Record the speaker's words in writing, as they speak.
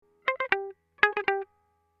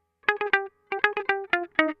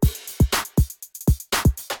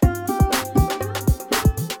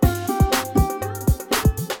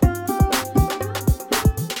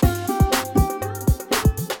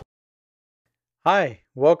Hi,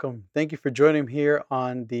 welcome. Thank you for joining me here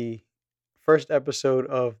on the first episode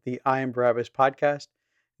of the I Am Barabbas podcast.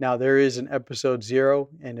 Now, there is an episode zero,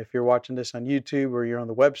 and if you're watching this on YouTube or you're on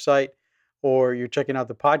the website or you're checking out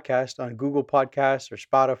the podcast on Google Podcasts or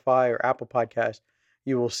Spotify or Apple Podcasts,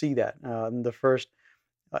 you will see that. The first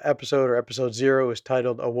episode or episode zero is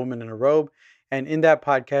titled A Woman in a Robe. And in that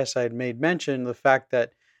podcast, I had made mention of the fact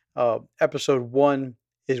that episode one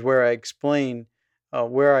is where I explain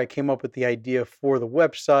where I came up with the idea for the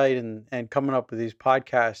website and coming up with these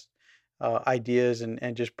podcast ideas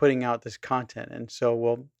and just putting out this content. And so,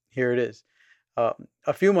 well, here it is. Uh,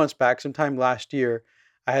 a few months back, sometime last year,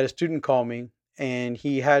 I had a student call me and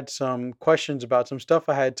he had some questions about some stuff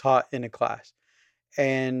I had taught in a class.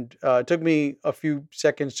 And it took me a few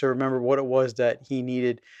seconds to remember what it was that he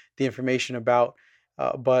needed the information about.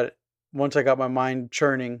 But once I got my mind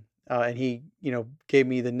churning, and he, gave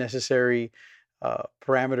me the necessary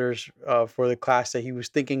parameters for the class that he was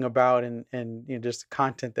thinking about, and just the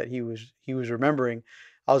content that he was remembering,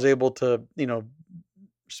 I was able to,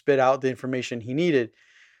 spit out the information he needed.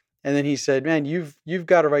 And then he said, "Man, you've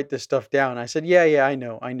got to write this stuff down." I said, "Yeah, yeah, I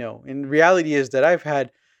know, I know." And the reality is that I've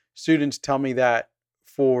had students tell me that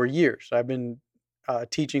for years. I've been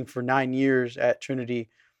teaching for 9 years at Trinity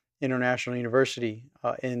International University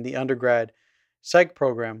in the undergrad psych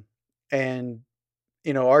program, and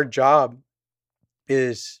our job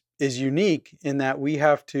is unique in that we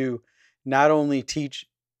have to not only teach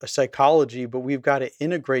a psychology, but we've got to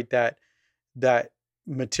integrate that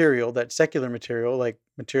material, that secular material, like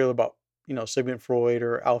material about, Sigmund Freud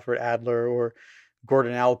or Alfred Adler or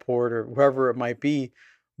Gordon Allport or whoever it might be,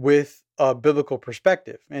 with a biblical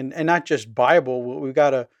perspective, and not just Bible. We've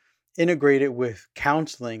got to integrate it with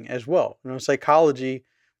counseling as well. Psychology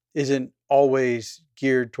isn't always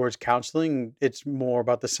geared towards counseling. It's more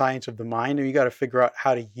about the science of the mind, and you got to figure out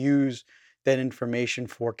how to use that information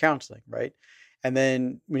for counseling, right? And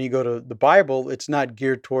then when you go to the Bible, it's not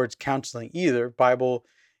geared towards counseling either. Bible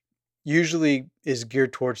usually is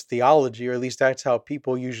geared towards theology, or at least that's how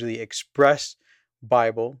people usually express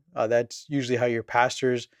Bible. That's usually how your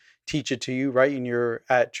pastors teach it to you, right? And you're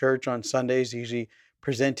at church on Sundays, they usually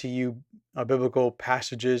present to you biblical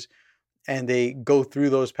passages, and they go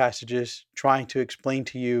through those passages trying to explain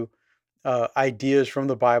to you ideas from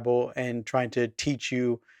the Bible and trying to teach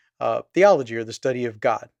you theology or the study of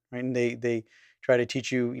God, right? And they try to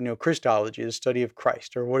teach you, Christology, the study of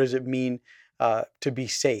Christ, or what does it mean to be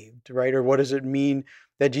saved, right? Or what does it mean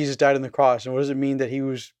that Jesus died on the cross, and what does it mean that he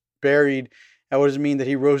was buried, and what does it mean that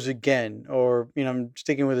he rose again? Or I'm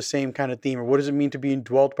sticking with the same kind of theme. Or what does it mean to be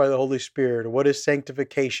indwelt by the Holy Spirit? Or what is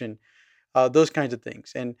sanctification? Those kinds of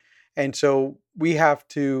things, and so we have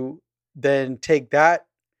to then take that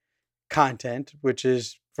content, which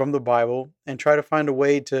is from the Bible, and try to find a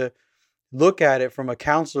way to look at it from a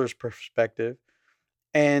counselor's perspective.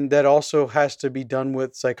 And that also has to be done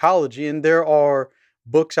with psychology. And there are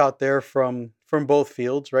books out there from both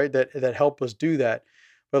fields, right, that help us do that.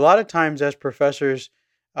 But a lot of times, as professors,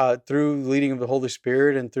 through the leading of the Holy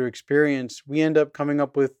Spirit and through experience, we end up coming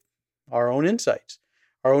up with our own insights,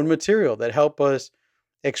 our own material that help us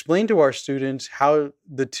explain to our students how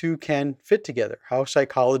the two can fit together, how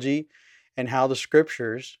psychology and how the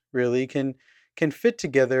scriptures really can fit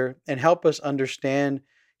together and help us understand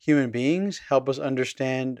human beings, help us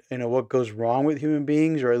understand, what goes wrong with human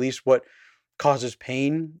beings, or at least what causes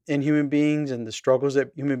pain in human beings and the struggles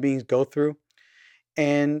that human beings go through.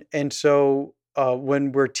 And so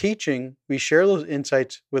when we're teaching, we share those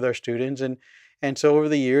insights with our students. And so over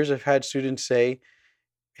the years, I've had students say,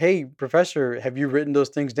 "Hey, professor, have you written those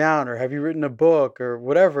things down, or have you written a book, or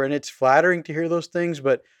whatever?" And it's flattering to hear those things,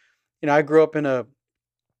 but I grew up in a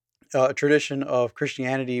tradition of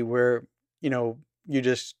Christianity where you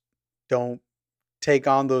just don't take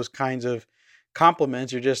on those kinds of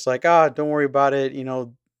compliments. You're just like, "Ah, don't worry about it.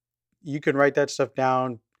 You can write that stuff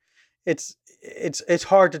down." It's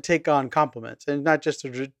hard to take on compliments, and not just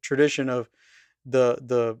a tradition of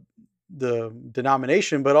the the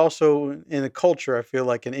denomination, but also in the culture. I feel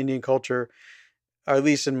like in Indian culture, or at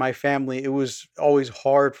least in my family, it was always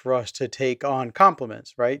hard for us to take on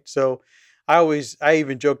compliments, right? So I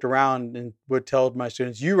even joked around and would tell my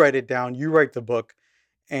students, "You write it down, you write the book,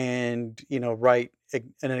 and write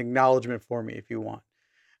an acknowledgement for me if you want."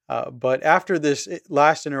 But after this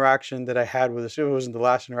last interaction that I had with a student, it wasn't the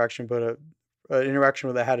last interaction, but an interaction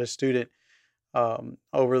with I had a student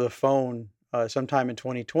over the phone sometime in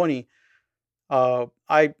 2020.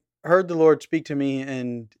 I heard the Lord speak to me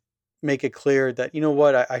and make it clear that,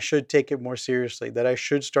 what, I should take it more seriously, that I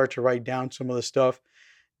should start to write down some of the stuff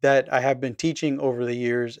that I have been teaching over the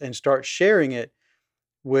years and start sharing it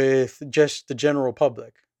with just the general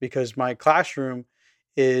public, because my classroom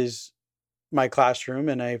is my classroom,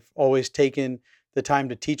 and I've always taken the time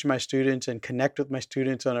to teach my students and connect with my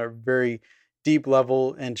students on a very deep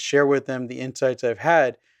level and share with them the insights I've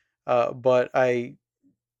had. But I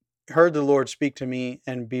heard the Lord speak to me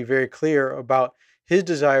and be very clear about his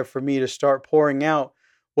desire for me to start pouring out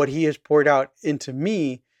what he has poured out into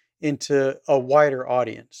me into a wider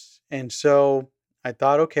audience. And so I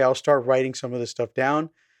thought, okay, I'll start writing some of this stuff down.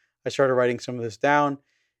 I started writing some of this down.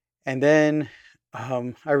 And then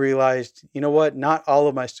I realized, you know what? Not all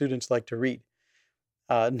of my students like to read.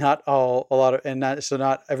 Not all, a lot of, and not so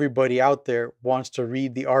not everybody out there wants to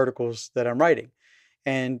read the articles that I'm writing.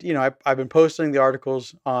 And I've been posting the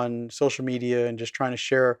articles on social media and just trying to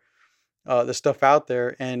share the stuff out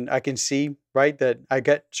there. And I can see, right, that I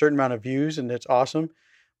get a certain amount of views, and that's awesome,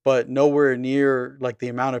 but nowhere near like the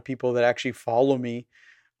amount of people that actually follow me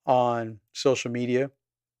on social media.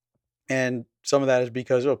 And some of that is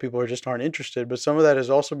because people are just aren't interested, but some of that is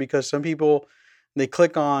also because some people, they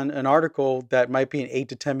click on an article that might be an 8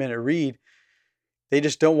 to 10 minute read, they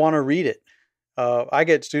just don't want to read it. I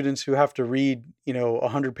get students who have to read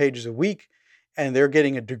 100 pages a week, and they're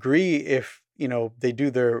getting a degree if they do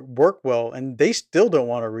their work well, and they still don't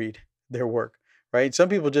want to read their work. Right? Some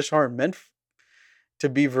people just aren't meant to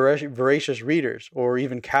be voracious readers or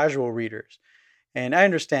even casual readers. And I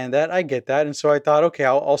understand that. I get that. And so I thought, okay,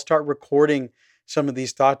 I'll start recording some of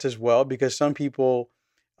these thoughts as well, because some people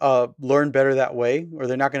learn better that way, or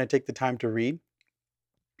they're not going to take the time to read.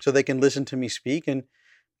 So they can listen to me speak, and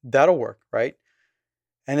that'll work. Right.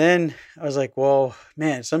 And then I was like, well,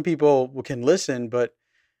 man, some people can listen, but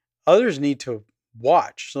others need to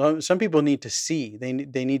watch. So some people need to see. They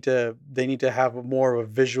need to have more of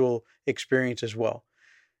a visual experience as well.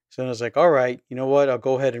 So I was like, all right, you know what? I'll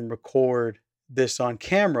go ahead and record this on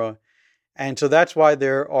camera. And so that's why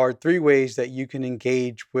there are 3 ways that you can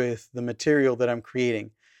engage with the material that I'm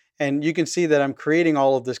creating. And you can see that I'm creating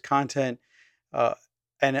all of this content, uh,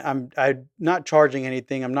 and I'm not charging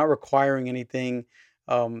anything. I'm not requiring anything.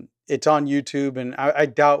 It's on YouTube, and I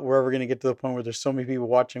doubt we're ever going to get to the point where there's so many people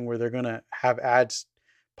watching where they're going to have ads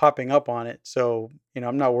popping up on it. So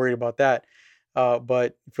I'm not worried about that.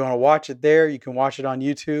 But if you want to watch it there, you can watch it on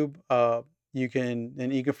YouTube. You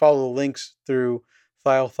can follow the links through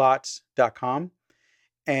filethoughts.com,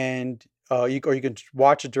 and you can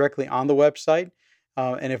watch it directly on the website.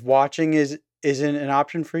 And if watching isn't an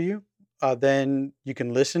option for you, then you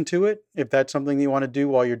can listen to it if that's something you want to do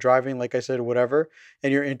while you're driving, like I said, or whatever,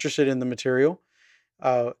 and you're interested in the material.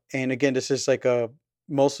 And again, this is like a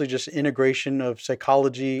mostly just integration of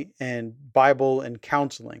psychology and Bible and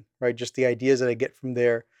counseling, right? Just the ideas that I get from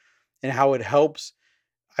there and how it helps,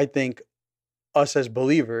 I think, us as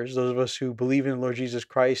believers, those of us who believe in the Lord Jesus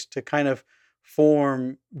Christ, to kind of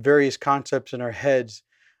form various concepts in our heads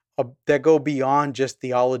that go beyond just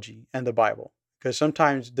theology and the Bible. Because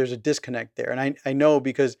sometimes there's a disconnect there. And I know,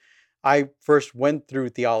 because I first went through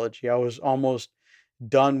theology. I was almost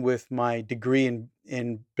done with my degree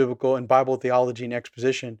in biblical and Bible theology and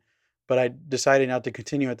exposition, but I decided not to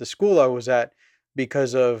continue at the school I was at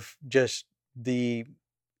because of just the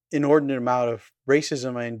inordinate amount of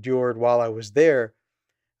racism I endured while I was there.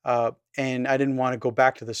 And I didn't want to go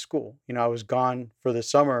back to the school. I was gone for the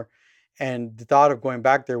summer, and the thought of going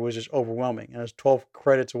back there was just overwhelming. And I was 12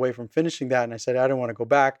 credits away from finishing that, and I said I don't want to go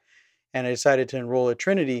back, and I decided to enroll at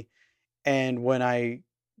Trinity. And when I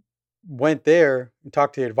went there and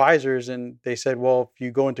talked to the advisors, and they said, well, if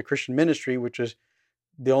you go into Christian ministry, which was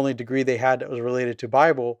the only degree they had that was related to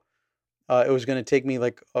Bible, it was going to take me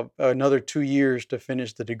like another 2 years to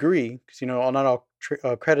finish the degree, because not all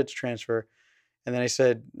credits transfer. And then I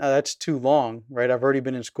said, no, that's too long, right? I've already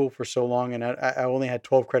been in school for so long, and I only had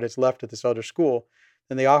 12 credits left at this other school.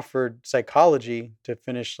 Then they offered psychology to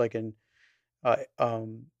finish like in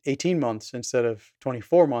 18 months instead of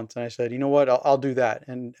 24 months. And I said, you know what, I'll do that.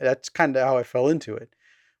 And that's kind of how I fell into it.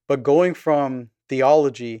 But going from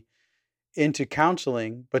theology into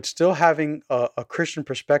counseling, but still having a Christian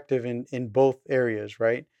perspective in both areas,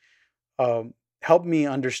 right? Helped me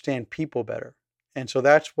understand people better. And so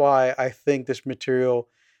that's why I think this material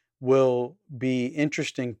will be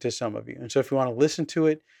interesting to some of you. And so if you want to listen to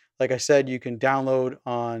it, like I said, you can download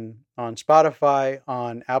on Spotify,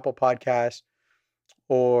 on Apple Podcasts,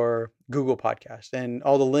 or Google Podcast. And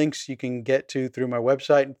all the links you can get to through my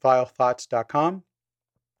website, filethoughts.com,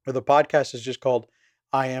 or the podcast is just called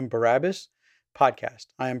I Am Barabbas Podcast.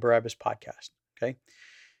 I Am Barabbas Podcast. Okay.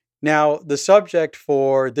 Now, the subject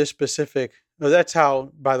for this specific, that's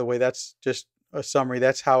how, by the way, that's just a summary.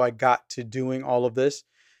 That's how I got to doing all of this.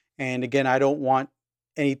 And again, I don't want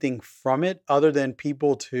anything from it other than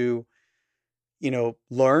people to,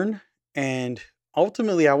 learn. And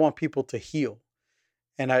ultimately, I want people to heal.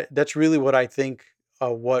 And that's really what I think,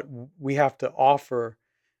 we have to offer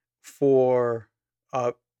for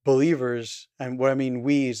uh, believers. And what I mean,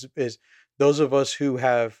 is those of us who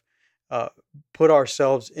have uh, put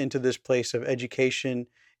ourselves into this place of education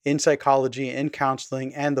in psychology and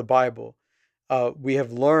counseling and the Bible. We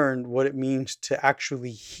have learned what it means to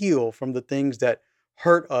actually heal from the things that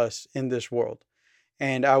hurt us in this world.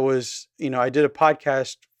 And I did a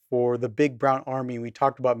podcast for the Big Brown Army. We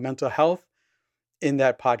talked about mental health in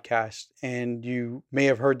that podcast, and you may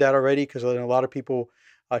have heard that already because a lot of people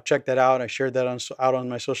check that out. I shared that out on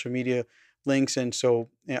my social media links, and so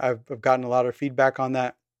I've gotten a lot of feedback on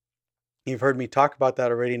that. You've heard me talk about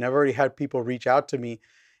that already, and I've already had people reach out to me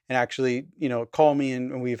and actually, call me,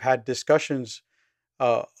 and we've had discussions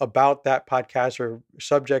about that podcast or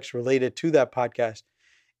subjects related to that podcast.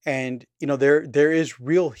 And there is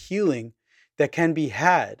real healing that can be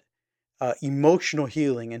had, emotional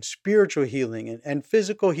healing and spiritual healing, and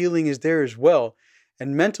physical healing is there as well,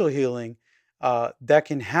 and mental healing that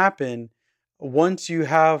can happen once you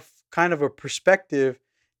have kind of a perspective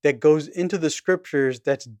that goes into the scriptures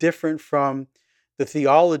that's different from the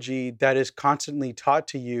theology that is constantly taught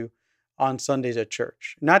to you on Sundays at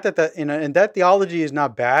church. Not and that theology is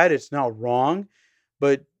not bad, it's not wrong,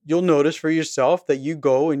 but you'll notice for yourself that you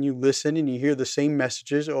go and you listen and you hear the same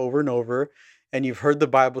messages over and over, and you've heard the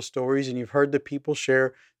Bible stories and you've heard the people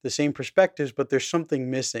share the same perspectives, but there's something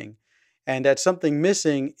missing. And that something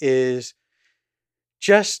missing is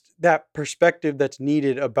just that perspective that's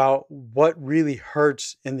needed about what really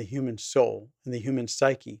hurts in the human soul, in the human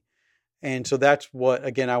psyche. And so that's what,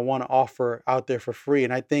 again, I want to offer out there for free.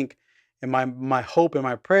 And I think, and my hope and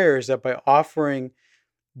my prayer is that by offering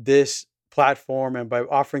this platform and by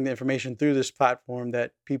offering the information through this platform,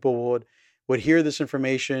 that people would hear this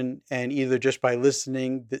information, and either just by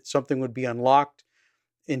listening that something would be unlocked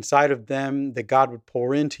inside of them, that God would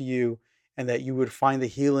pour into you, and that you would find the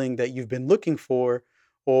healing that you've been looking for,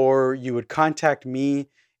 or you would contact me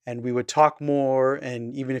and we would talk more.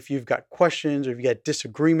 And even if you've got questions or if you got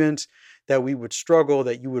disagreements, that we would struggle,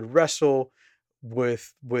 that you would wrestle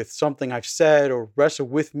with something I've said, or wrestle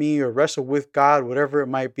with me, or wrestle with God, whatever it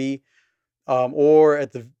might be. Or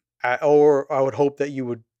I would hope that you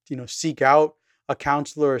would, seek out a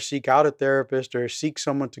counselor, or seek out a therapist, or seek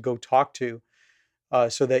someone to go talk to,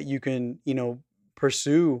 so that you can,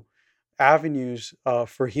 pursue avenues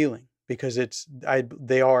for healing, because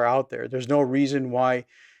they are out there. There's no reason why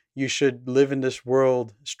you should live in this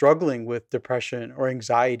world struggling with depression or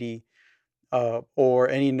anxiety, or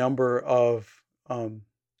any number of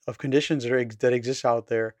conditions that exist out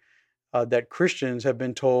there, that Christians have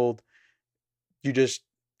been told you just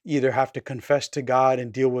either have to confess to God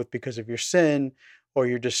and deal with because of your sin, or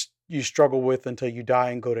you struggle with until you die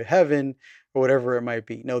and go to heaven, or whatever it might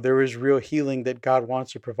be. No, there is real healing that God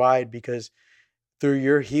wants to provide, because through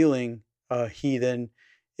your healing, He then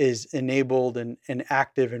is enabled and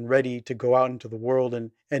active and ready to go out into the world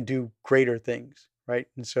and do greater things, right?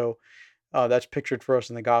 And so that's pictured for us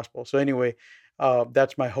in the gospel. So anyway,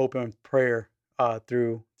 that's my hope and prayer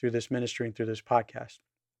through this ministry and through this podcast.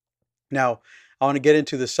 Now, I want to get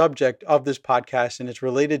into the subject of this podcast, and it's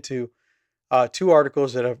related to two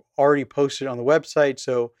articles that I've already posted on the website.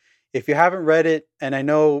 So if you haven't read it, and I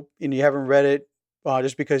know you haven't read it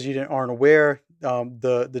just because you aren't aware,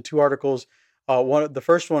 the two articles, the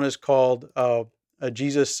first one is called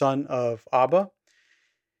Jesus, Son of Abba,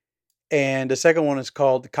 and the second one is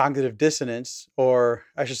called Cognitive Dissonance, or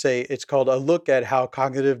I should say, it's called A Look at How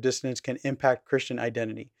Cognitive Dissonance Can Impact Christian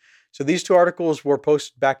Identity. So these two articles were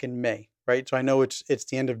posted back in May, right? So I know it's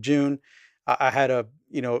the end of June. I had a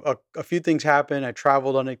few things happen. I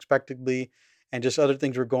traveled unexpectedly, and just other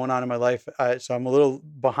things were going on in my life. So I'm a little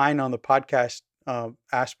behind on the podcast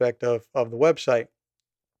aspect of the website.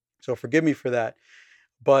 So forgive me for that.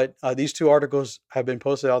 But these two articles have been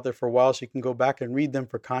posted out there for a while, so you can go back and read them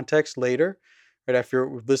for context later, right after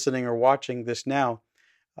you're listening or watching this now.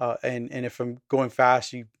 And if I'm going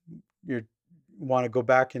fast, you want to go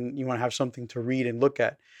back and you want to have something to read and look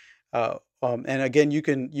at. And again, you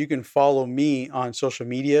can follow me on social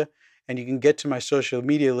media, and you can get to my social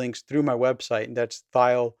media links through my website, and that's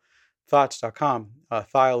thayil.thoughts.com.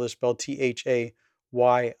 Thayil is spelled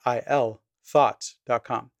Thayil,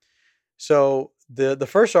 thoughts.com. So the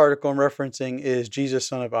first article I'm referencing is Jesus,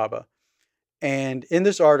 Son of Abba. And in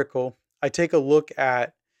this article, I take a look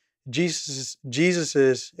at Jesus's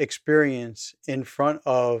experience in front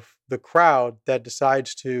of the crowd that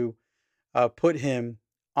decides to put him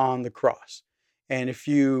on the cross. And if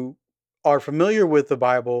you are familiar with the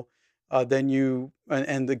Bible, then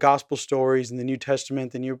and the gospel stories in the New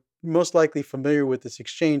Testament, then you're most likely familiar with this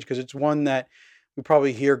exchange because it's one that we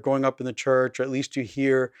probably hear growing up in the church, or at least you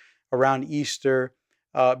hear around Easter,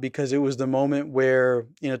 because it was the moment where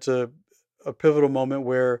it's a pivotal moment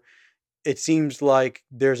where it seems like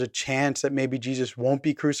there's a chance that maybe Jesus won't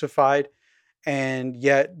be crucified, and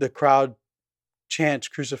yet the crowd chants,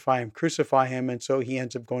 crucify him, and so he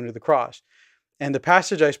ends up going to the cross. And the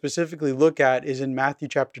passage I specifically look at is in Matthew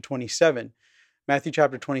chapter 27, Matthew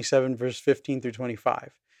chapter 27, verse 15 through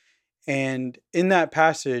 25. And in that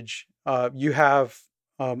passage, you have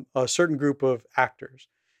a certain group of actors,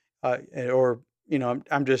 or,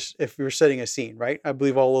 I'm just, if you're setting a scene, right? I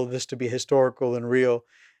believe all of this to be historical and real.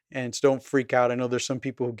 And so don't freak out. I know there's some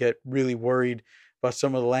people who get really worried about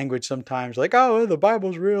some of the language sometimes, like, oh, the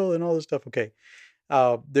Bible's real and all this stuff. Okay.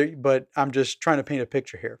 But I'm just trying to paint a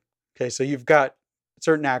picture here. Okay. So you've got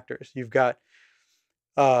certain actors. You've got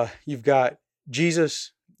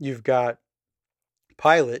Jesus, you've got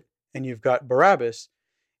Pilate, and you've got Barabbas,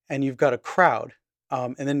 and you've got a crowd.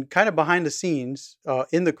 And then kind of behind the scenes,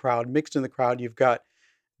 in the crowd, mixed in the crowd, you've got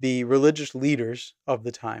the religious leaders of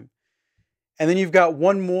the time. And then you've got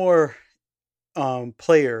one more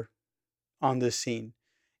player on this scene,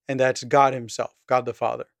 and that's God himself, God the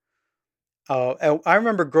Father. And I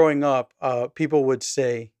remember growing up, people would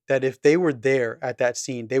say that if they were there at that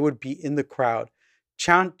scene, they would be in the crowd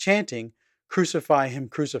chanting, crucify him,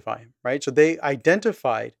 right? So they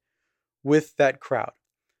identified with that crowd.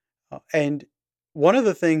 And one of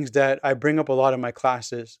the things that I bring up a lot in my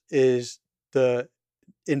classes is the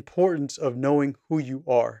importance of knowing who you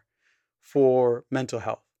are for mental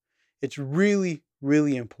health. It's really,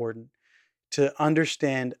 really important to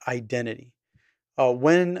understand identity.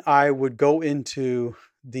 When I would go into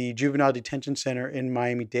the juvenile detention center in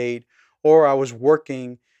Miami-Dade, or I was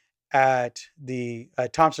working at the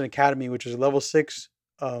Thompson Academy, which is a level 6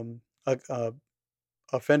 um,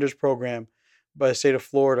 offenders program by the state of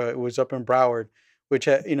Florida. It was up in Broward, which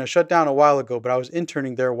had, shut down a while ago, but I was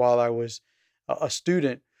interning there while I was a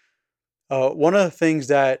student. One of the things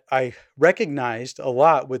that I recognized a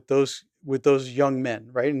lot with those young men,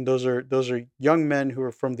 right? And those are young men who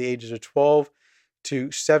are from the ages of 12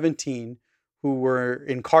 to 17 who were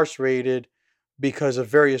incarcerated because of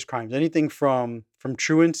various crimes. Anything from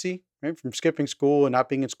truancy, right? From skipping school and not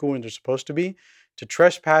being in school when they're supposed to be, to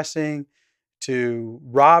trespassing, to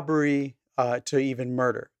robbery, to even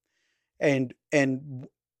murder. And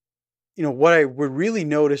what I would really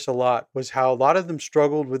notice a lot was how a lot of them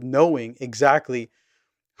struggled with knowing exactly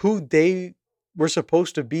who they were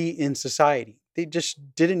supposed to be in society. They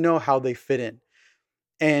just didn't know how they fit in.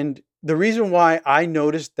 And the reason why I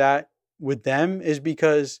noticed that with them is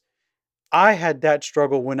because I had that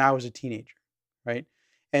struggle when I was a teenager, right?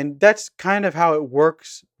 And that's kind of how it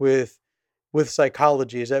works with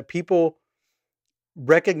psychology, is that people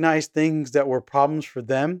recognize things that were problems for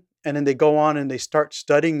them, and then they go on and they start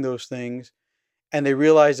studying those things, and they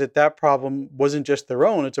realize that that problem wasn't just their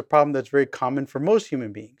own. It's a problem that's very common for most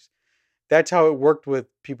human beings. That's how it worked with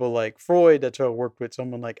people like Freud. That's how it worked with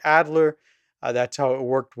someone like Adler. That's how it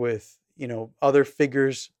worked with other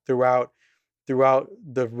figures throughout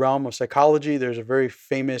the realm of psychology. There's a very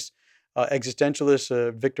famous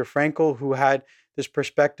existentialist, Viktor Frankl, who had this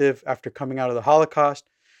perspective after coming out of the Holocaust.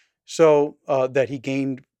 So that he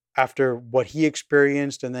gained after what he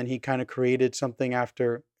experienced, and then he kind of created something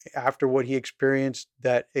after what he experienced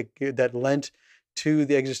that lent to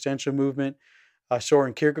the existential movement.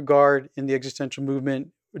 Soren Kierkegaard in the existential movement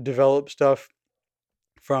developed stuff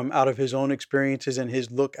from out of his own experiences and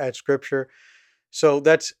his look at scripture. So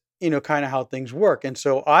that's kind of how things work. And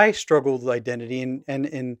so I struggled with identity,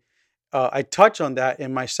 and I touch on that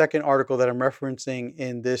in my second article that I'm referencing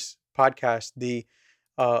in this podcast.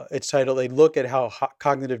 It's titled "A Look at How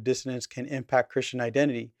Cognitive Dissonance Can Impact Christian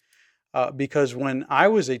Identity." Because when I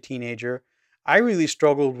was a teenager, I really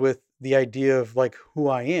struggled with the idea of like who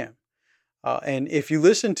I am. And if you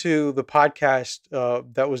listen to the podcast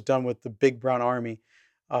that was done with the Big Brown Army,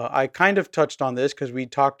 I kind of touched on this because we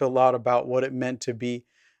talked a lot about what it meant to be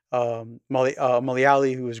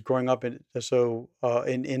Malayali, who was growing up in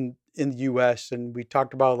the U.S. And we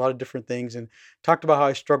talked about a lot of different things and talked about how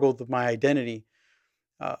I struggled with my identity.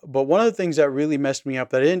 But one of the things that really messed me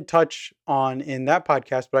up that I didn't touch on in that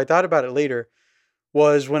podcast, but I thought about it later,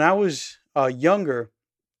 was when I was younger.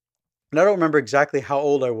 And I don't remember exactly how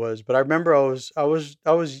old I was, but I remember I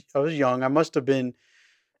was young. I must have been,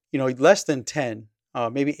 less than 10,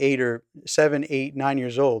 maybe 8 or 7, 8, 9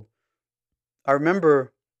 years old. I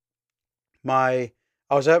remember my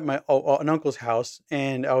I was at my an uncle's house,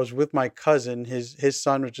 and I was with my cousin, his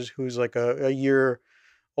son, which is who's like a year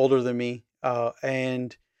older than me,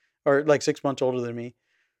 and or like 6 months older than me,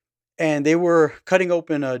 and they were cutting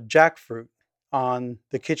open a jackfruit on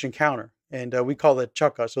the kitchen counter, and we call it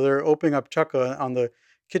chucka. So they're opening up chucka on the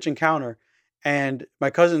kitchen counter, and my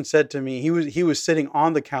cousin said to me, he was sitting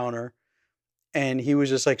on the counter, and he was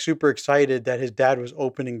just like super excited that his dad was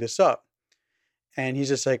opening this up. And he's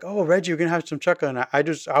just like, "Oh, Reggie, you're gonna have some chucka." And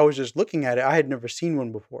I was just looking at it. I had never seen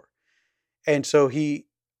one before. And so he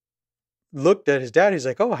looked at his dad. He's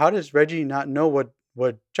like, "Oh, how does Reggie not know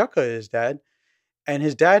what chucka is, Dad?" And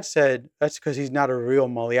his dad said, "That's because he's not a real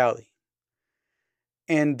Malayali."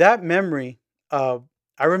 And that memory, uh,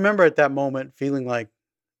 I remember at that moment feeling like,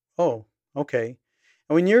 "Oh, okay."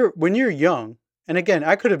 And when you're young, and again,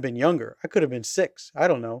 I could have been younger. I could have been 6. I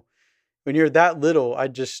don't know. When you're that little,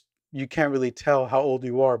 you can't really tell how old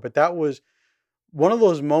you are. But that was one of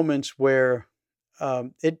those moments where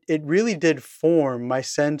it really did form my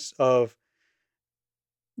sense of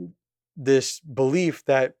this belief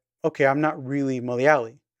that, okay, I'm not really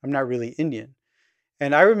Malayali. I'm not really Indian.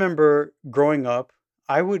 And I remember growing up,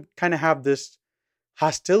 I would kind of have this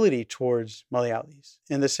hostility towards Malayalis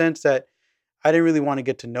in the sense that I didn't really want to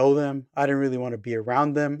get to know them. I didn't really want to be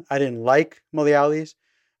around them. I didn't like Malayalis.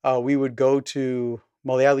 We would go to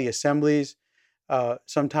Malayali assemblies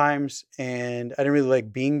sometimes, and I didn't really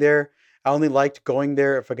like being there. I only liked going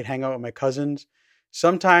there if I could hang out with my cousins.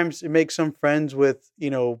 Sometimes it makes some friends with,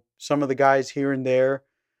 some of the guys here and there,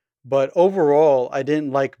 but overall, I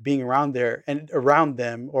didn't like being around there and around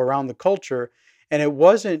them or around the culture. And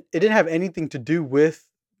it didn't have anything to do with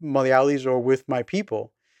Malayalis or with my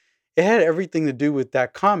people. It had everything to do with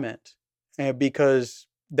that comment, because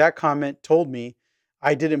that comment told me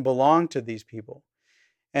I didn't belong to these people.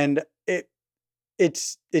 And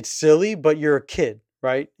it's silly, but you're a kid,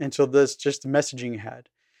 right? And so that's just the messaging you had.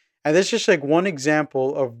 And that's just like one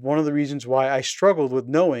example of one of the reasons why I struggled with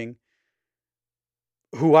knowing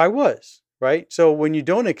who I was, right? So when you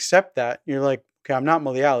don't accept that, you're like, okay, I'm not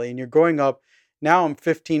Malayali. And you're growing up. Now I'm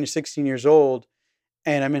 15 to 16 years old,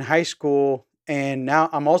 and I'm in high school. And now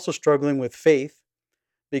I'm also struggling with faith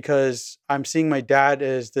because I'm seeing my dad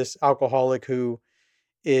as this alcoholic who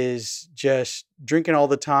is just drinking all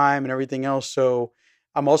the time and everything else. So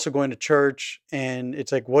I'm also going to church, and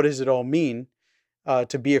it's like, what does it all mean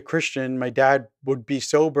to be a Christian? My dad would be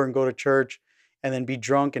sober and go to church, and then be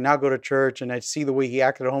drunk and now go to church. And I'd see the way he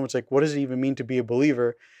acted at home. It's like, what does it even mean to be a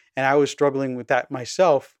believer? And I was struggling with that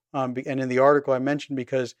myself. And in the article I mentioned,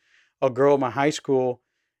 because a girl in my high school,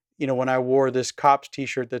 when I wore this cops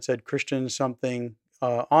T-shirt that said Christian something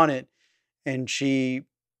on it, and she,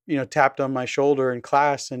 tapped on my shoulder in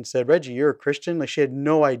class and said, "Reggie, you're a Christian?" Like, she had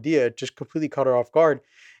no idea. It just completely caught her off guard,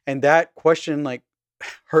 and that question like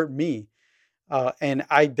hurt me. And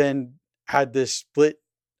I then had this split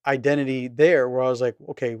identity there where I was like,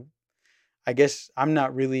 okay, I guess I'm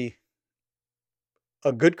not really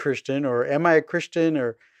a good Christian, or am I a Christian,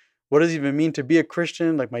 or what does it even mean to be a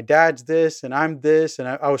Christian? Like, my dad's this and I'm this. And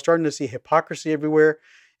I was starting to see hypocrisy everywhere.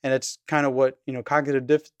 And it's kind of what,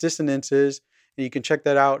 cognitive dissonance is. And you can check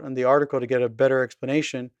that out in the article to get a better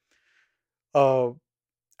explanation. Uh,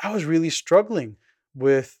 I was really struggling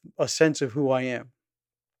with a sense of who I am.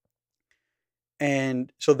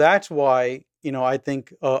 And so that's why, I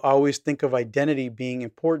think I always think of identity being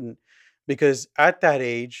important, because at that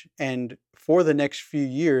age and for the next few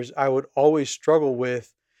years, I would always struggle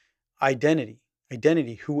with identity.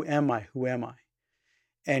 Identity. Who am I? Who am I?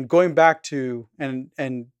 And going back to, and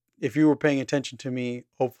if you were paying attention to me,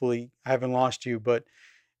 hopefully I haven't lost you, but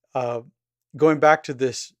uh, going back to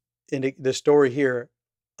this in the story here,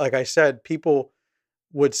 like I said, people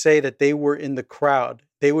would say that they were in the crowd.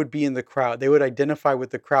 They would be in the crowd. They would identify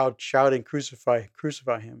with the crowd shouting, "Crucify,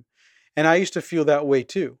 crucify him." And I used to feel that way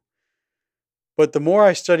too. But the more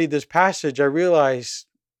I studied this passage, I realized,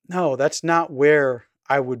 no, that's not where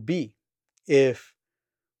I would be if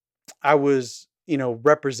I was,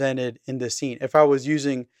 represented in this scene, if I was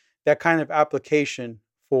using that kind of application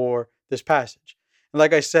for this passage. And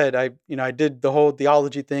like I said, I did the whole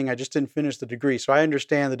theology thing. I just didn't finish the degree. So I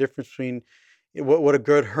understand the difference between what a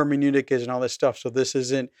good hermeneutic is and all this stuff. So this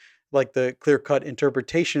isn't like the clear-cut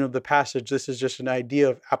interpretation of the passage. This is just an idea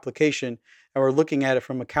of application, and we're looking at it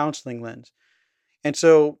from a counseling lens. And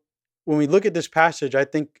so when we look at this passage, I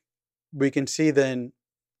think we can see then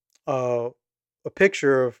uh, a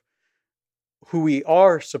picture of who we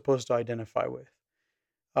are supposed to identify with.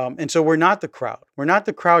 And so we're not the crowd. We're not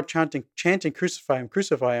the crowd chanting, crucify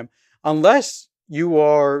him, unless you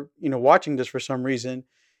are, watching this for some reason,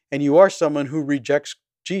 and you are someone who rejects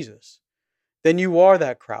Jesus. then you are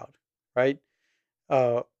that crowd, right?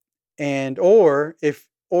 Uh, and or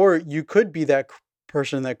you could be that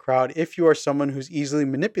person in that crowd if you are someone who's easily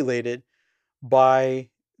manipulated by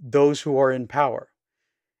those who are in power.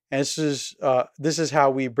 And this is how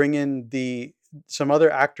we bring in the some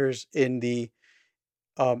other actors in the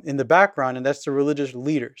background, and that's the religious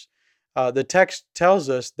leaders. The text tells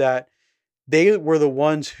us that they were the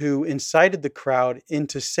ones who incited the crowd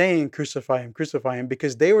into saying, crucify him,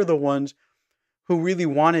 because they were the ones who really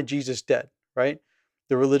wanted Jesus dead, right?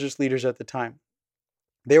 The religious leaders at the time.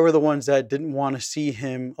 They were the ones that didn't want to see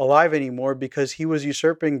him alive anymore because he was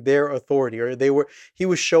usurping their authority, or he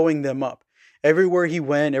was showing them up. Everywhere he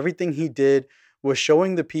went, everything he did was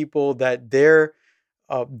showing the people that their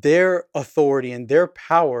authority and their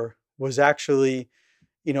power was actually,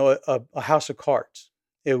 a house of cards.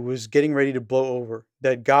 It was getting ready to blow over.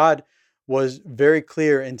 That God was very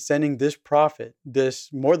clear in sending this prophet,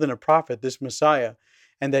 this more than a prophet, this Messiah,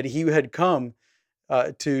 and that he had come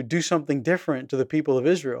to do something different to the people of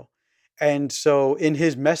Israel. And so, in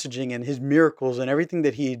his messaging and his miracles and everything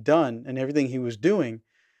that he had done and everything he was doing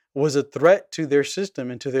was a threat to their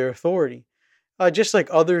system and to their authority, just like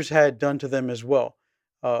others had done to them as well.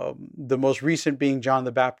 The most recent being John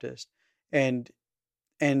the Baptist, and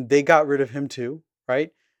they got rid of him too,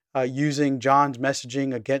 right? Using John's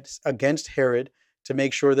messaging against Herod to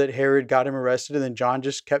make sure that Herod got him arrested, and then John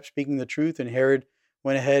just kept speaking the truth, and Herod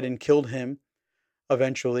went ahead and killed him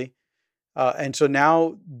eventually. And so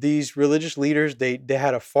now these religious leaders, they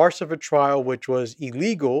had a farce of a trial which was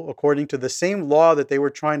illegal according to the same law that they were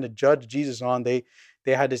trying to judge Jesus on. They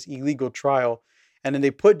had this illegal trial, and then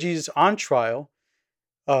they put Jesus on trial,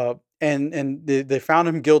 and they found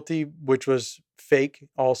him guilty, which was fake.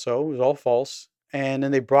 Also, it was all false. And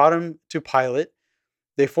then they brought him to Pilate.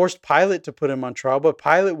 They forced Pilate to put him on trial, but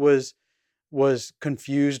Pilate was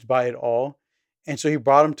confused by it all. And so he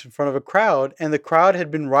brought him to in front of a crowd, and the crowd had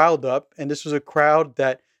been riled up. And this was a crowd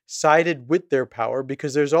that sided with their power,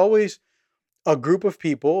 because there's always a group of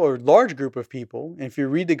people or large group of people. And if you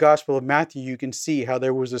read the Gospel of Matthew, you can see how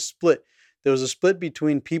there was a split. There was a split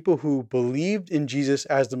between people who believed in Jesus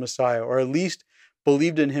as the Messiah, or at least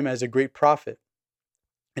believed in him as a great prophet.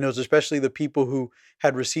 And it was especially the people who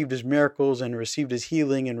had received his miracles and received his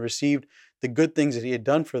healing and received the good things that he had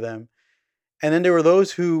done for them. And then there were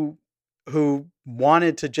those who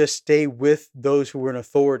wanted to just stay with those who were in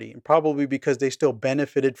authority, and probably because they still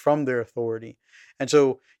benefited from their authority. And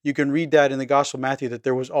so you can read that in the Gospel of Matthew, that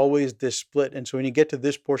there was always this split. And so when you get to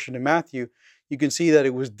this portion of Matthew, you can see that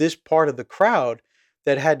it was this part of the crowd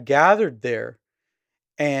that had gathered there,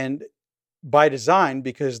 and by design,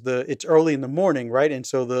 because it's early in the morning, right? And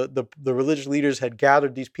so the religious leaders had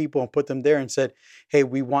gathered these people and put them there and said, "Hey,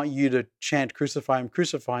 we want you to chant, crucify him,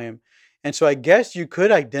 crucify him." And so I guess you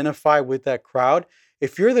could identify with that crowd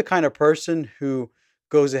if you're the kind of person who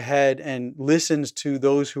goes ahead and listens to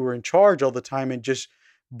those who are in charge all the time and just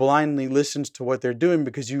blindly listens to what they're doing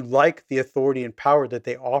because you like the authority and power that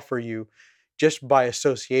they offer you just by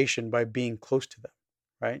association, by being close to them,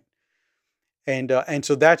 right? And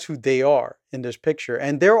so that's who they are in this picture.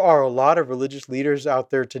 And there are a lot of religious leaders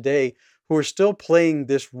out there today who are still playing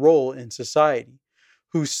this role in society,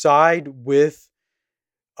 who side with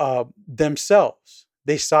themselves.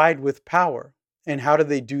 They side with power. And how do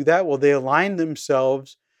they do that? Well, they align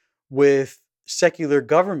themselves with secular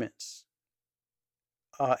governments,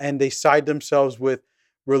 and they side themselves with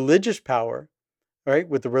religious power, right?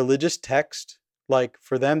 With the religious text. Like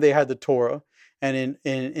for them, they had the Torah, and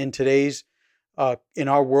in today's in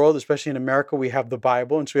our world, especially in America, we have the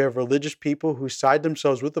Bible. And so we have religious people who side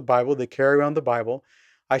themselves with the Bible. They carry around the Bible.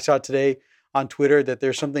 I saw today on Twitter that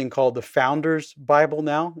there's something called the Founders Bible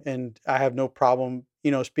now. And I have no problem,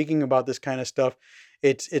 speaking about this kind of stuff.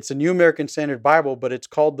 It's a New American Standard Bible, but it's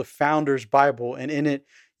called the Founders Bible. And in it,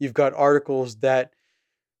 you've got articles that,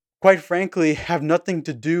 quite frankly, have nothing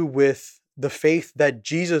to do with the faith that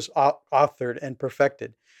Jesus authored and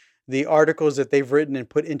perfected. The articles that they've written and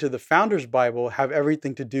put into the Founders Bible have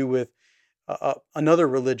everything to do with another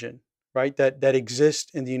religion, right? That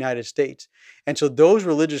exists in the United States. And so those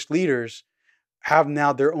religious leaders have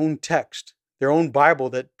now their own text, their own Bible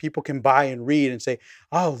that people can buy and read and say,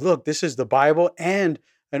 "Oh, look, this is the Bible and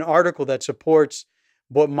an article that supports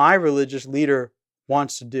what my religious leader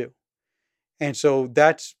wants to do." And so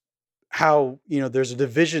that's how, there's a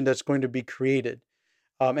division that's going to be created.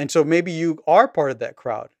 And so maybe you are part of that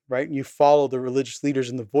crowd, right? And you follow the religious leaders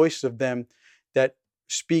and the voices of them that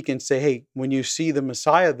speak and say, "Hey, when you see the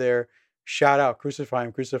Messiah there, shout out, crucify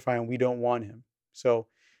him, we don't want him." So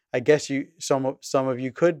I guess some of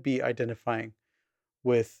you could be identifying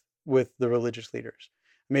with the religious leaders.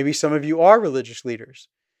 Maybe some of you are religious leaders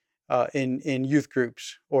in youth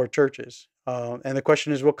groups or churches. And the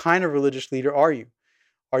question is, what kind of religious leader are you?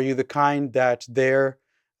 Are you the kind that's there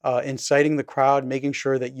inciting the crowd, making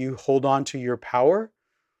sure that you hold on to your power?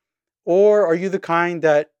 Or are you the kind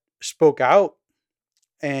that spoke out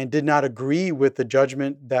and did not agree with the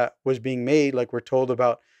judgment that was being made, like we're told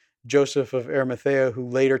about Joseph of Arimathea, who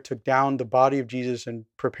later took down the body of Jesus and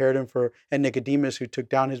prepared him for, and Nicodemus, who took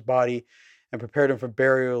down his body and prepared him for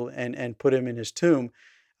burial and put him in his tomb.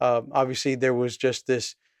 Obviously, there was just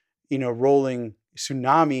this, rolling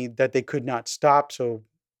tsunami that they could not stop. So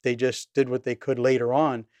they just did what they could later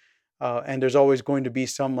on. And there's always going to be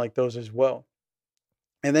some like those as well.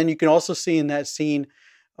 And then you can also see in that scene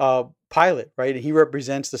Pilate, right? He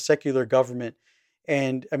represents the secular government.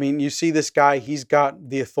 And I mean, you see this guy, he's got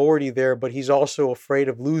the authority there, but he's also afraid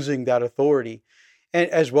of losing that authority. And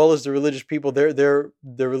as well as the religious people, they're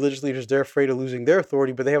the religious leaders, they're afraid of losing their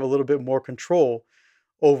authority, but they have a little bit more control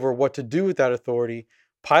over what to do with that authority.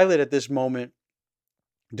 Pilate at this moment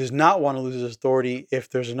does not want to lose his authority if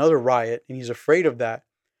there's another riot, and he's afraid of that.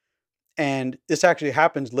 And this actually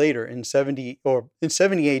happens later in 70 or in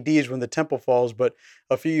 70 AD is when the temple falls, but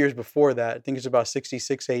a few years before that, I think it's about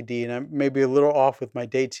 66 AD, and I'm maybe a little off with my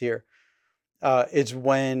dates here. It's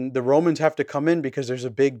when the Romans have to come in because there's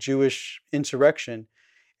a big Jewish insurrection.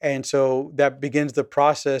 And so that begins the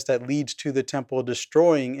process that leads to the temple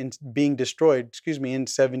destroying and being destroyed, in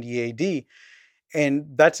 70 AD.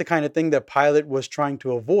 And that's the kind of thing that Pilate was trying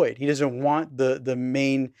to avoid. He doesn't want the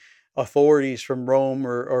main authorities from Rome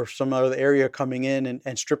or some other area coming in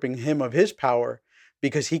and stripping him of his power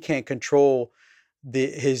because he can't control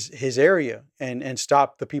his area and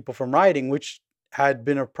stop the people from rioting, which had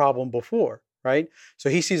been a problem before, right? So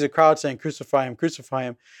he sees a crowd saying, crucify him, crucify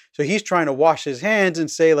him. So he's trying to wash his hands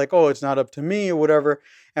and say like, oh, it's not up to me or whatever.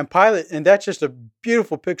 And Pilate, and that's just a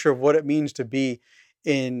beautiful picture of what it means to be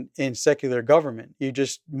in secular government. You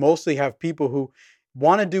just mostly have people who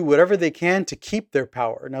want to do whatever they can to keep their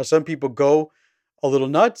power. Now, some people go a little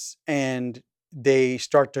nuts and they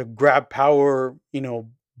start to grab power,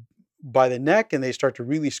 by the neck, and they start to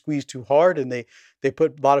really squeeze too hard, and they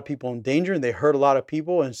put a lot of people in danger, and they hurt a lot of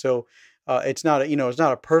people. And so it's not it's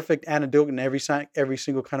not a perfect antidote in every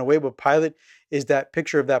single kind of way. But Pilate is that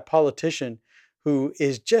picture of that politician who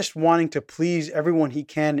is just wanting to please everyone he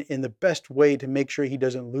can in the best way to make sure he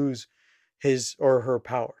doesn't lose his or her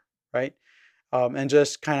power, right? And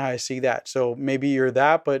just kind of how I see that. So maybe you're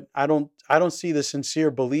that, but I don't see the sincere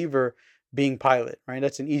believer being Pilate, right?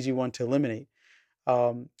 That's an easy one to eliminate.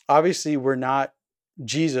 Obviously, we're not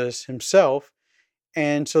Jesus himself,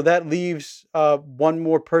 and so that leaves one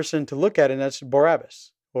more person to look at, and that's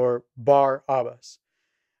Barabbas or Bar Abbas.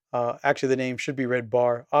 Actually, the name should be read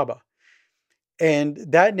Bar Abba. And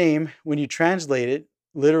that name, when you translate it,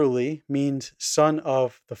 literally means son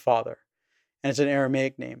of the Father. And it's an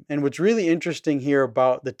Aramaic name. And what's really interesting here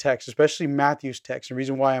about the text, especially Matthew's text, the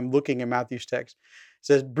reason why I'm looking at Matthew's text,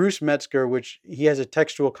 says Bruce Metzger, which he has a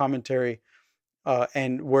textual commentary,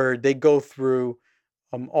 and where they go through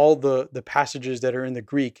all the passages that are in the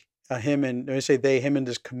Greek. Him and when I say they, him and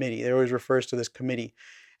this committee, they always refers to this committee,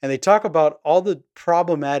 and they talk about all the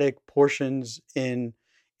problematic portions in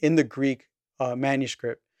the Greek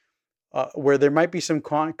manuscript where there might be some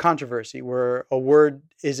controversy, where a word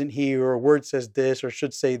isn't here, or a word says this, or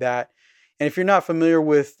should say that. And if you're not familiar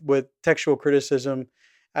with textual criticism,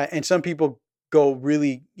 and some people go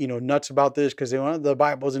really nuts about this because they want the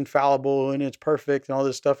Bible's infallible and it's perfect and all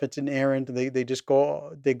this stuff, it's inerrant, and they just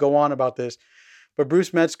go on about this. But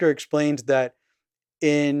Bruce Metzger explains that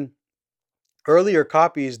in earlier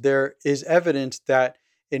copies there is evidence that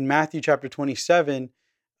in Matthew chapter 27,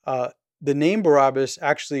 the name Barabbas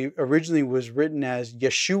actually originally was written as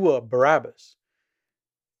Yeshua Barabbas.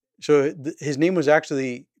 So his name was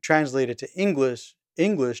actually translated to English,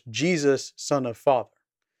 Jesus, son of Father,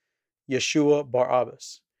 Yeshua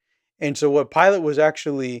Barabbas. And so what Pilate was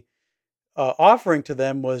actually offering to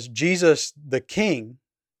them was Jesus the King,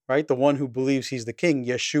 right? The one who believes he's the King,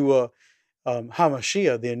 Yeshua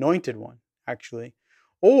HaMashiach, the Anointed One, actually,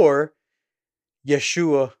 or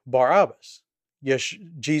Yeshua Barabbas,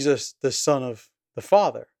 Jesus the Son of the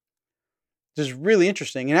Father. This is really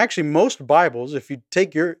interesting. And actually, most Bibles, if you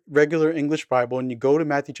take your regular English Bible and you go to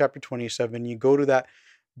Matthew chapter 27, you go to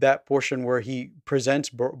that portion where he presents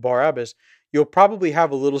Barabbas, you'll probably have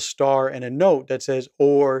a little star and a note that says,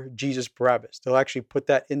 or Jesus Barabbas. They'll actually put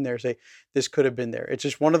that in there, say, this could have been there. It's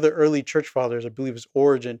just one of the early church fathers, I believe it's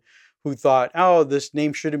Origen, who thought, oh, this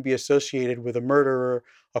name shouldn't be associated with a murderer,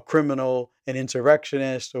 a criminal, an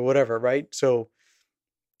insurrectionist, or whatever, right? So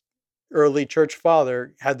early church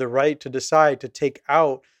father had the right to decide to take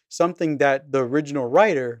out something that the original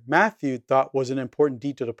writer, Matthew, thought was an important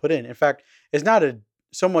detail to put in. In fact, it's not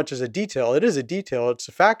so much as a detail. It is a detail. It's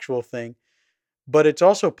a factual thing, but it's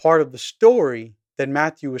also part of the story that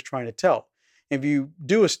Matthew was trying to tell. If you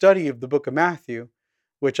do a study of the book of Matthew,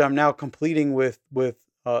 which I'm now completing with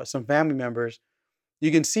some family members,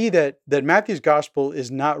 you can see that Matthew's gospel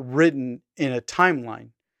is not written in a timeline.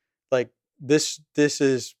 Like this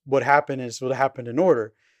is what happened, is what happened in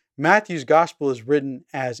order. Matthew's gospel is written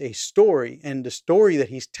as a story, and the story that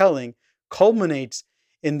he's telling culminates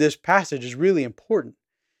in this passage is really important.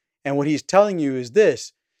 And what he's telling you is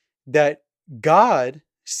this, that God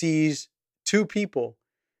sees two people,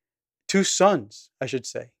 two sons, I should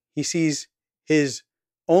say. He sees his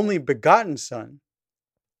only begotten son,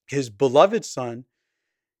 his beloved son,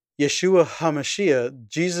 Yeshua HaMashiach,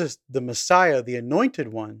 Jesus the Messiah, the anointed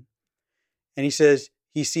one. And he says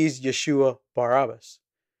he sees Yeshua Barabbas,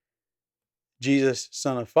 Jesus,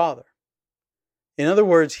 son of Father. In other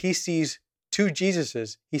words, he sees two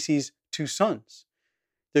Jesuses. He sees two sons.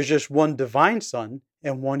 There's just one divine son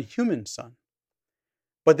and one human son.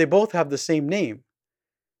 But they both have the same name.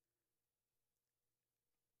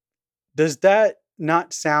 Does that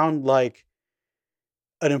not sound like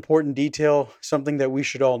an important detail, something that we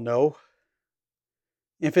should all know?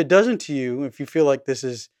 If it doesn't to you, if you feel like this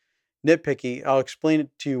is nitpicky, I'll explain it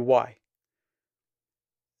to you why.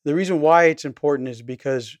 The reason why it's important is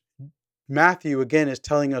because Matthew, again, is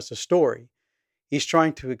telling us a story. He's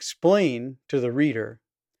trying to explain to the reader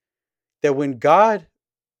that when God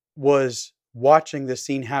was watching this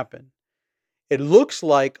scene happen, it looks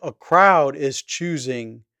like a crowd is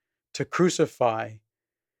choosing to crucify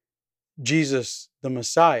Jesus, the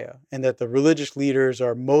Messiah, and that the religious leaders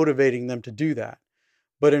are motivating them to do that.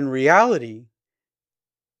 But in reality,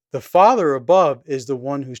 the Father above is the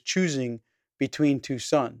one who's choosing between two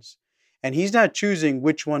sons. And he's not choosing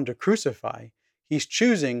which one to crucify. He's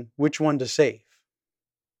choosing which one to save.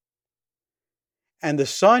 And the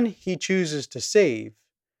son he chooses to save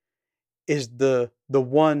is the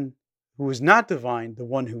one who is not divine, the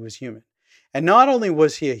one who is human. And not only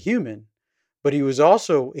was he a human, but he was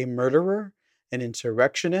also a murderer, an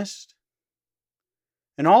insurrectionist,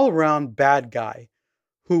 an all-around bad guy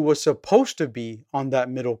who was supposed to be on that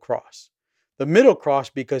middle cross. The middle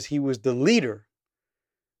cross because he was the leader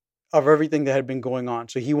of everything that had been going on.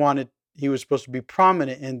 So he was supposed to be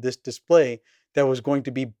prominent in this display that was going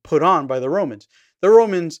to be put on by the Romans. The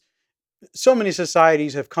Romans, so many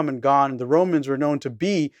societies have come and gone, and the Romans were known to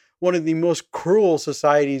be one of the most cruel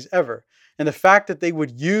societies ever. And the fact that they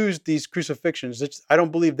would use these crucifixions, I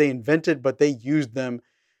don't believe they invented, but they used them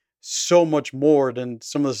so much more than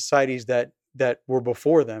some of the societies that were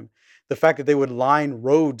before them. The fact that they would line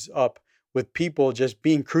roads up with people just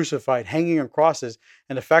being crucified, hanging on crosses,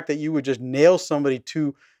 and the fact that you would just nail somebody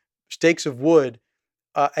to stakes of wood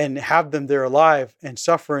and have them there alive and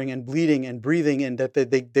suffering and bleeding and breathing, and that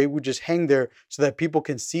they would just hang there so that people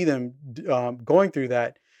can see them going through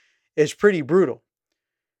that, is pretty brutal.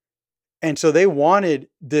 And so they wanted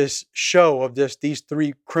this show of these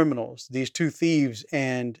three criminals, these two thieves,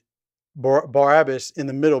 and Barabbas in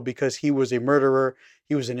the middle, because he was a murderer,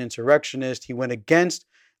 he was an insurrectionist, he went against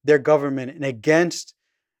their government and against,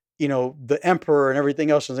 the emperor and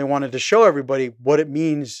everything else. And they wanted to show everybody what it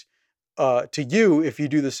means to you if you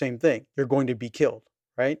do the same thing. You're going to be killed,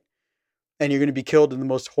 right? And you're going to be killed in the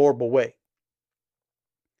most horrible way.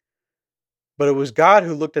 But it was God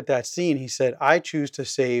who looked at that scene. He said, I choose to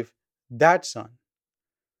save that son,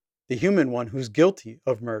 the human one who's guilty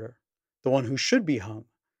of murder, the one who should be hung,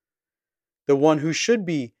 the one who should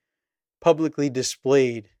be publicly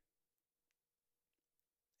displayed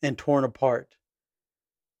and torn apart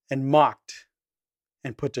and mocked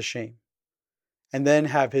and put to shame, and then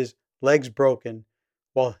have his legs broken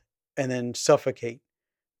and then suffocate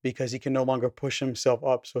because he can no longer push himself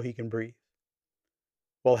up so he can breathe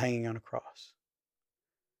while hanging on a cross.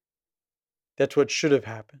 That's what should have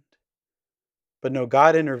happened. But no,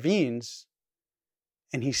 God intervenes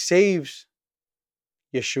and he saves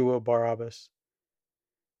Yeshua Barabbas.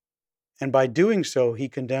 And by doing so, he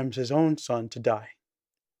condemns his own son to die.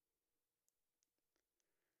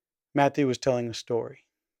 Matthew was telling a story.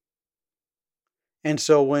 And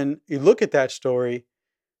so when you look at that story,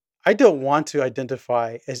 I don't want to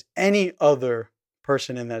identify as any other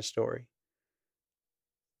person in that story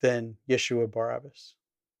than Yeshua Barabbas,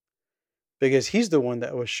 because he's the one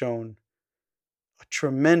that was shown a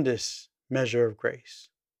tremendous measure of grace.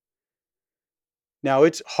 Now,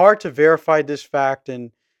 it's hard to verify this fact,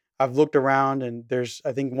 and I've looked around, and there's,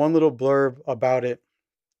 I think, one little blurb about it,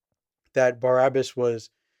 that Barabbas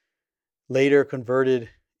was later converted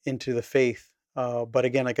into the faith. But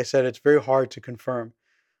again, like I said, it's very hard to confirm.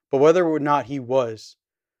 But whether or not he was,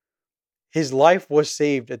 his life was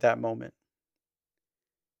saved at that moment,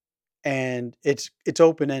 and it's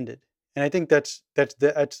open ended. And I think that's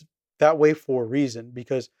that way for a reason,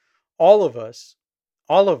 because all of us,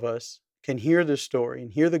 all of us can hear the story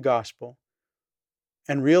and hear the gospel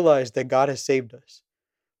and realize that God has saved us.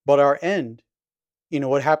 But our end,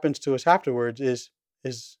 what happens to us afterwards is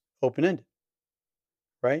open ended,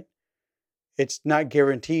 right? It's not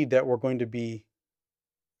guaranteed that we're going to be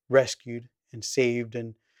rescued and saved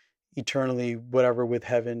and eternally whatever with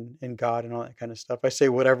heaven and God and all that kind of stuff. I say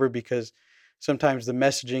whatever because sometimes the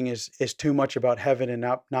messaging is too much about heaven and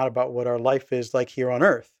not about what our life is like here on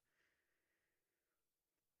earth.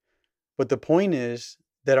 But the point is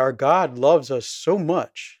that our God loves us so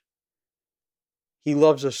much. He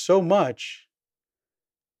loves us so much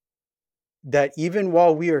that even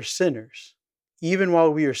while we are sinners,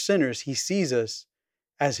 he sees us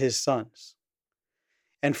as his sons.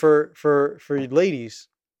 And for ladies,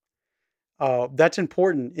 that's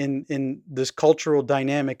important in this cultural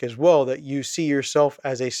dynamic as well, that you see yourself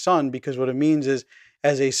as a son, because what it means is,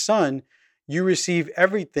 as a son, you receive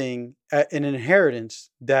everything in an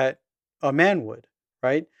inheritance that a man would,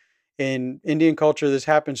 right? In Indian culture, this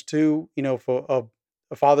happens too. If a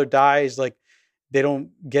father dies, like, they don't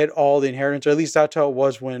get all the inheritance, or at least that's how it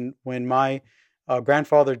was when my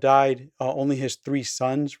grandfather died. Only his three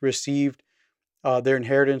sons received their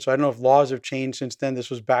inheritance. So I don't know if laws have changed since then. This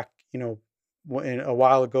was back, a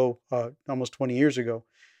while ago, almost 20 years ago.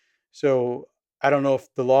 So I don't know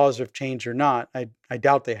if the laws have changed or not. I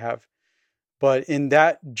doubt they have. But in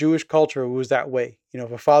that Jewish culture, it was that way.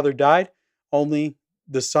 If a father died, only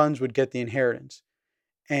the sons would get the inheritance.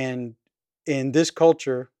 And in this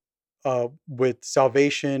culture, with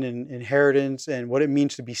salvation and inheritance and what it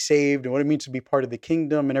means to be saved and what it means to be part of the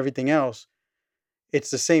kingdom and everything else, it's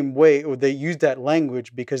the same way. They used that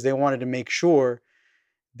language because they wanted to make sure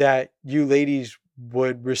that you ladies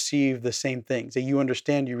would receive the same things, that you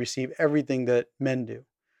understand you receive everything that men do.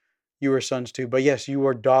 You are sons too, but yes, you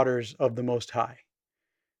are daughters of the Most High.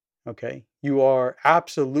 Okay? You are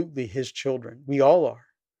absolutely his children. We all are.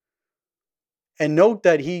 And note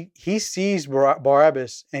that he sees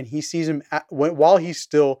Barabbas, and he sees him while he's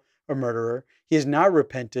still a murderer. He has not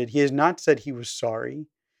repented. He has not said he was sorry.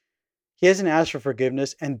 He hasn't asked for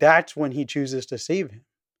forgiveness, and that's when he chooses to save him.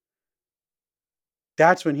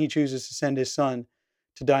 That's when he chooses to send his son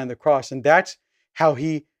to die on the cross. And that's how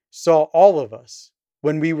he saw all of us.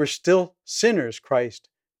 When we were still sinners, Christ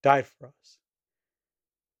died for us.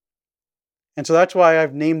 And so that's why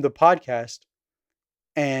I've named the podcast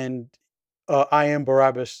and I Am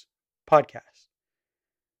Barabbas podcast.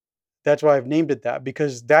 That's why I've named it that,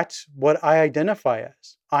 because that's what I identify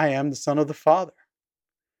as. I am the Son of the Father.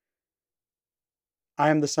 I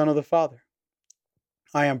am the Son of the Father.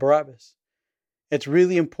 I am Barabbas. It's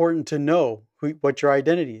really important to know what your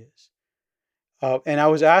identity is. And I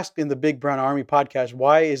was asked in the Big Brown Army podcast,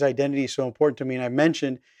 why is identity so important to me? And I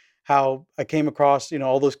mentioned how I came across,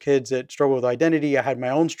 all those kids that struggle with identity. I had my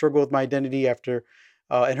own struggle with my identity after,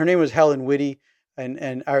 and her name was Helen Whitty.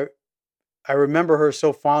 And I remember her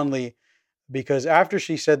so fondly because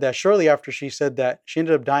shortly after she said that, she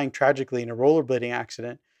ended up dying tragically in a rollerblading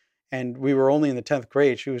accident. And we were only in the 10th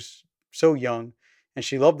grade. She was so young and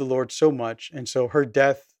she loved the Lord so much. And so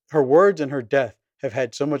her words and her death have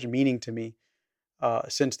had so much meaning to me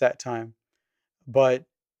since that time. But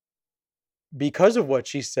because of what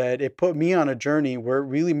she said, it put me on a journey where it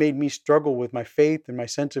really made me struggle with my faith and my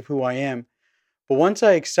sense of who I am. But once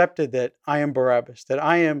I accepted that I am Barabbas, that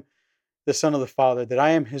I am the Son of the Father, that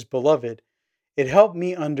I am his beloved, it helped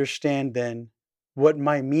me understand then what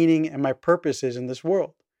my meaning and my purpose is in this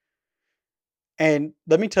world. And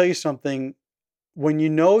let me tell you something, when you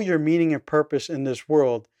know your meaning and purpose in this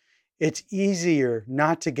world, it's easier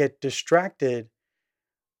not to get distracted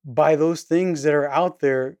by those things that are out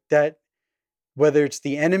there, that whether it's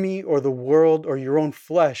the enemy or the world or your own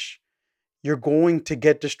flesh, you're going to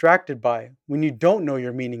get distracted by when you don't know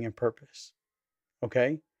your meaning and purpose.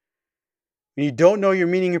 Okay? When you don't know your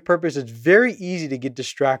meaning and purpose, it's very easy to get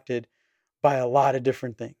distracted by a lot of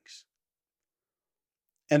different things.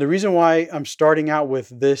 And the reason why I'm starting out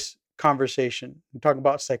with this conversation, I'm talking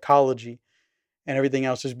about psychology and everything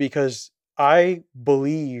else, is because I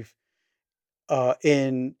believe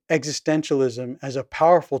in existentialism as a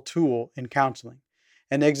powerful tool in counseling.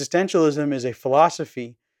 And existentialism is a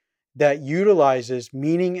philosophy that utilizes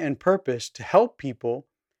meaning and purpose to help people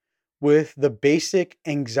with the basic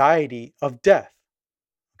anxiety of death.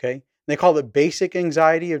 Okay? They call it basic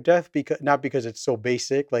anxiety of death, because not because it's so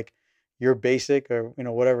basic, like you're basic, or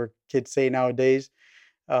whatever kids say nowadays.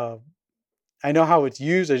 Uh, I know how it's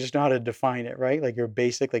used. I just know how to define it, right? Like you're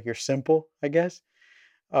basic, like you're simple, I guess.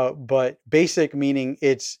 But basic meaning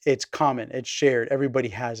it's common, it's shared, everybody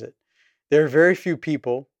has it. There are very few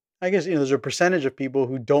people, I guess, there's a percentage of people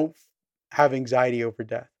who don't have anxiety over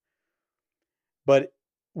death. But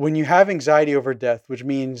when you have anxiety over death, which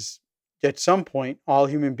means at some point all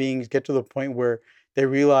human beings get to the point where they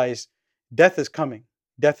realize death is coming,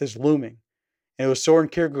 death is looming. And it was Soren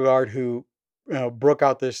Kierkegaard who broke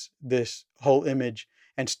out this whole image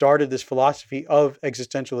and started this philosophy of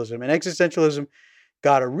existentialism. And existentialism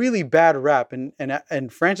got a really bad rap.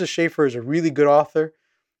 And Francis Schaeffer is a really good author.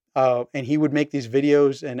 And he would make these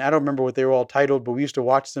videos, and I don't remember what they were all titled, but we used to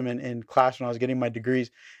watch them in class when I was getting my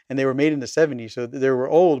degrees, and they were made in the '70s, so they were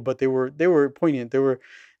old, but they were poignant, they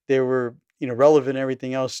were relevant and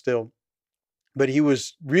everything else still. But he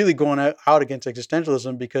was really going out against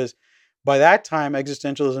existentialism because by that time,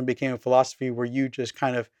 existentialism became a philosophy where you just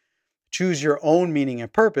kind of choose your own meaning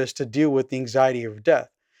and purpose to deal with the anxiety of death.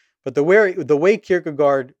 But the way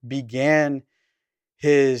Kierkegaard began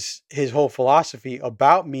his whole philosophy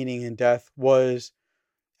about meaning in death was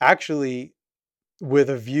actually with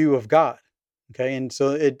a view of God. Okay. And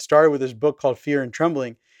so it started with this book called Fear and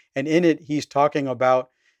Trembling. And in it, he's talking about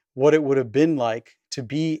what it would have been like to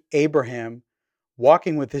be Abraham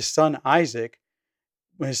walking with his son Isaac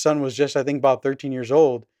when his son was just, I think, about 13 years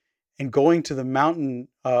old, and going to the mountain,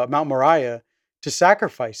 Mount Moriah, to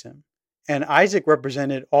sacrifice him. And Isaac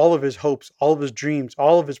represented all of his hopes, all of his dreams,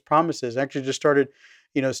 all of his promises. I actually just started,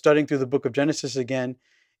 studying through the book of Genesis again,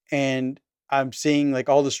 and I'm seeing like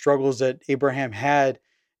all the struggles that Abraham had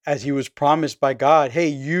as he was promised by God. Hey,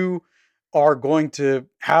 you are going to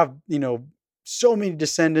have, so many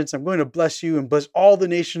descendants. I'm going to bless you and bless all the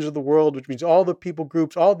nations of the world, which means all the people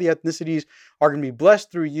groups, all the ethnicities are going to be blessed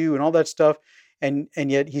through you and all that stuff. And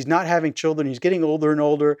yet he's not having children. He's getting older and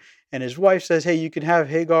older. And his wife says, "Hey, you can have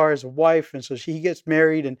Hagar as a wife." And so he gets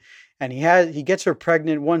married, and he gets her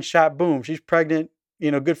pregnant. One shot, boom, she's pregnant.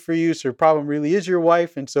 Good for you. So her problem really is your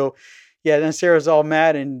wife. And so, yeah, then Sarah's all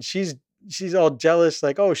mad, and she's all jealous,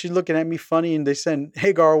 like, oh, she's looking at me funny. And they send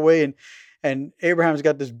Hagar away, and Abraham's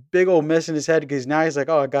got this big old mess in his head because now he's like,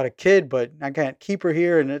 oh, I got a kid, but I can't keep her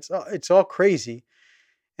here, and it's all crazy.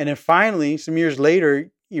 And then finally, some years later,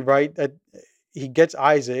 he gets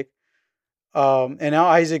Isaac, and now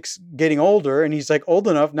Isaac's getting older, and he's like old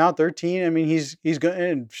enough now, 13. I mean, he's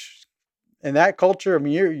going in that culture. I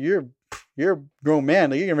mean, you're a grown man,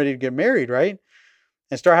 like you're getting ready to get married, right?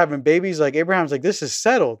 And start having babies. Like Abraham's like, this is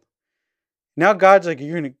settled. Now God's like,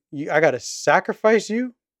 I got to sacrifice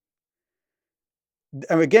you.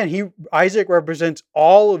 And again, Isaac represents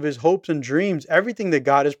all of his hopes and dreams, everything that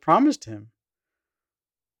God has promised him.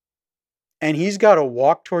 And he's got to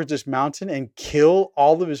walk towards this mountain and kill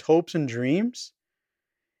all of his hopes and dreams.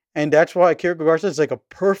 And that's why Kierkegaard says it's like a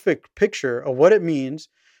perfect picture of what it means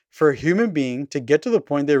for a human being to get to the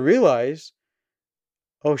point they realize,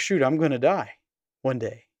 oh shoot, I'm going to die one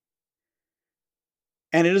day.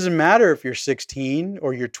 And it doesn't matter if you're 16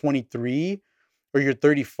 or you're 23 or you're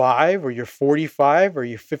 35 or you're 45 or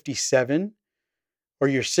you're 57 or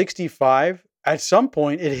you're 65. At some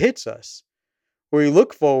point it hits us where we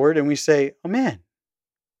look forward and we say, oh man,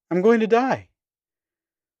 I'm going to die.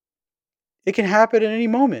 It can happen at any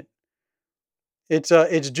moment. It's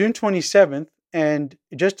June 27th, and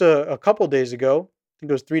just a couple days ago, I think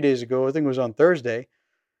it was 3 days ago, I think it was on Thursday,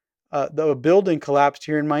 the building collapsed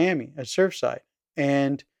here in Miami at Surfside.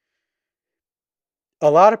 And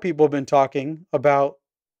a lot of people have been talking about,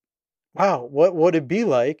 wow, what would it be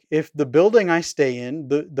like if the building I stay in,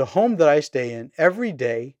 the home that I stay in every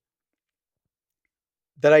day,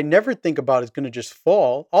 that I never think about is going to just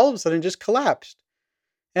fall, all of a sudden just collapsed.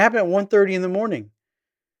 It happened at 1:30 in the morning.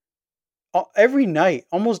 Every night,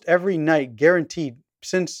 almost every night, guaranteed,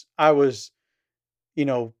 since I was, you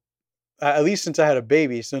know, at least since I had a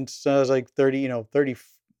baby, since I was like 30, 30,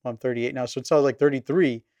 I'm 38 now. So since I was like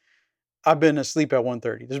 33, I've been asleep at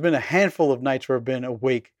 1:30. There's been a handful of nights where I've been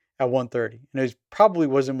awake at 1:30, and it probably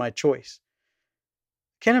wasn't my choice.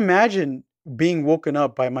 Can't imagine being woken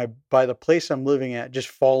up by the place I'm living at just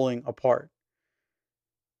falling apart.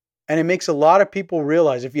 And it makes a lot of people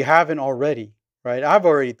realize, if you haven't already, right? I've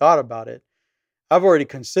already thought about it. I've already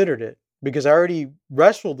considered it because I already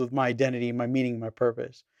wrestled with my identity, my meaning, my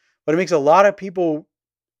purpose. But it makes a lot of people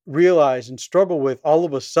realize and struggle with all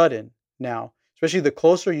of a sudden now, especially the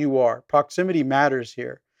closer you are. Proximity matters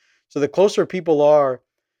here. So the closer people are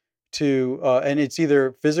to, and it's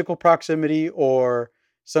either physical proximity or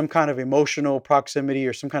some kind of emotional proximity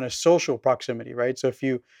or some kind of social proximity, right? So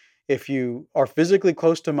if you are physically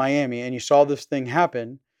close to Miami and you saw this thing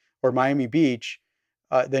happen, or Miami Beach,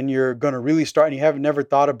 then you're going to really start, and you have never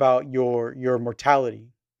thought about your mortality,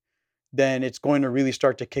 then it's going to really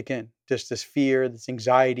start to kick in. Just this fear, this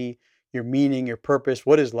anxiety, your meaning, your purpose.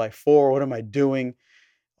 What is life for? What am I doing?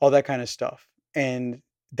 All that kind of stuff. And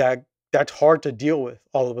that's hard to deal with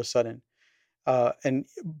all of a sudden. And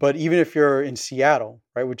but even if you're in Seattle,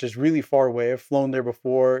 right, which is really far away, I've flown there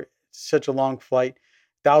before. It's such a long flight,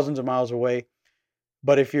 thousands of miles away.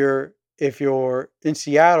 But if you're in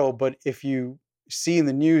Seattle, but if you see in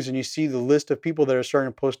the news and you see the list of people that are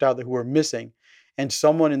starting to post out that who are missing, and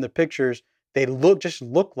someone in the pictures, they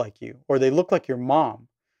look like you, or they look like your mom,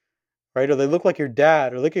 right? Or they look like your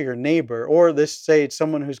dad, or look at your neighbor, or let's say it's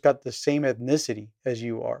someone who's got the same ethnicity as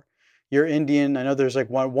you are. You're Indian. I know there's like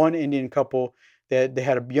one Indian couple that they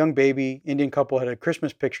had a young baby. Indian couple had a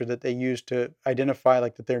Christmas picture that they used to identify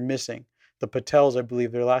like that they're missing. The Patels, I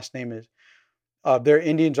believe their last name is. There are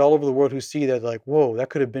Indians all over the world who see that like, whoa, that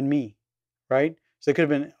could have been me, right? So it could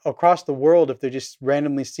have been across the world if they just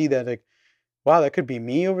randomly see that like, wow, that could be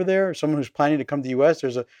me over there. Or someone who's planning to come to the U.S.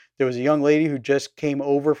 There was a young lady who just came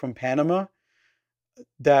over from Panama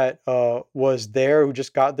that was there, who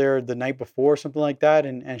just got there the night before, something like that,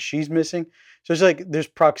 and she's missing. So it's like there's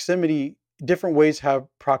proximity. Different ways have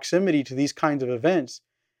proximity to these kinds of events,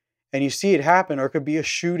 and you see it happen, or it could be a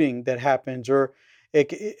shooting that happens, or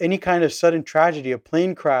any kind of sudden tragedy, a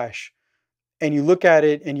plane crash, and you look at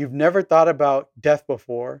it and you've never thought about death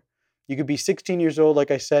before. You could be 16 years old,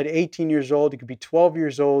 like I said, 18 years old, you could be 12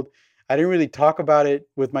 years old. I didn't really talk about it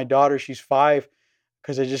with my daughter. She's 5,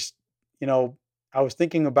 because I just, you know, I was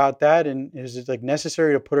thinking about that, and is it like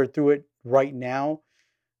necessary to put her through it right now?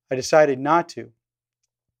 I decided not to.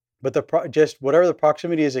 But just whatever the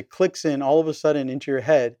proximity is, it clicks in all of a sudden into your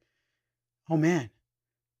head. Oh man,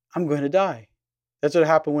 I'm going to die. That's what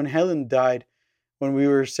happened when Helen died when we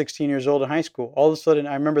were 16 years old in high school. All of a sudden,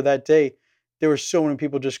 I remember that day, there were so many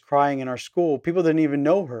people just crying in our school. People didn't even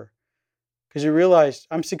know her, because you realized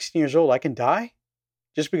I'm 16 years old. I can die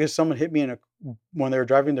just because someone hit me when they were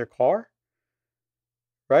driving their car,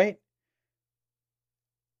 right?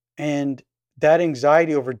 And that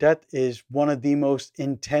anxiety over death is one of the most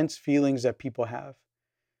intense feelings that people have.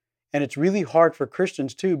 And it's really hard for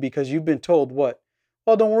Christians too, because you've been told what?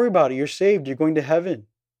 Well, don't worry about it. You're saved. You're going to heaven.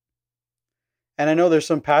 And I know there's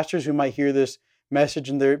some pastors who might hear this message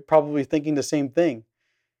and they're probably thinking the same thing.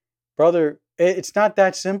 Brother, it's not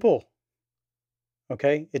that simple.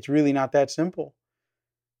 Okay? It's really not that simple.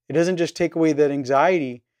 It doesn't just take away that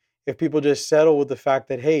anxiety if people just settle with the fact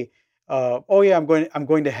that, hey, oh yeah, I'm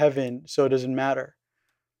going to heaven, so it doesn't matter.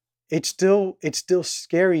 It's still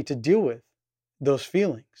scary to deal with those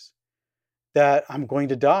feelings that I'm going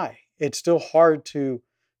to die. It's still hard to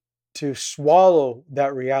swallow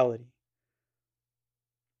that reality.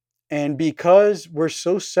 And because we're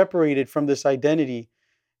so separated from this identity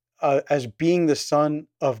as being the Son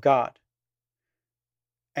of God,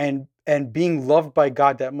 and being loved by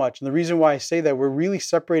God that much. And the reason why I say that we're really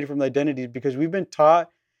separated from the identity is because we've been taught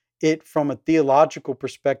it from a theological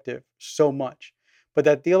perspective so much. But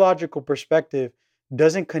that theological perspective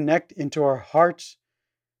doesn't connect into our hearts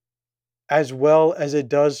as well as it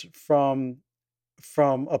does from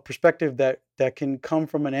a perspective that can come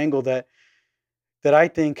from an angle that I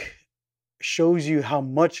think shows you how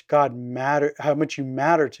much how much you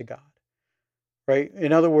matter to God, right?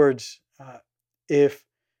 In other words, if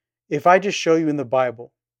if I just show you in the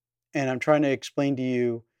Bible and I'm trying to explain to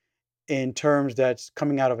you in terms that's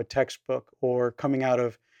coming out of a textbook or coming out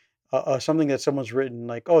of something that someone's written,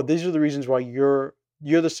 like, oh, these are the reasons why you're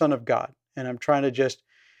the Son of God, and I'm trying to just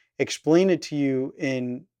explain it to you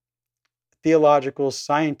in theological,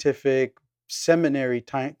 scientific, seminary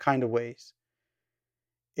kind of ways.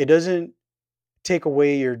 It doesn't take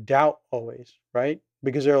away your doubt always, right?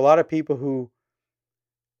 Because there are a lot of people who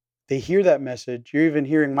they hear that message. You're even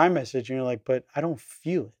hearing my message, and you're like, but I don't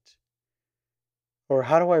feel it. Or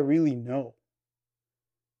how do I really know?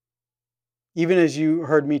 Even as you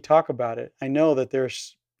heard me talk about it, I know that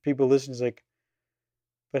there's people listening like,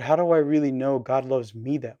 but how do I really know God loves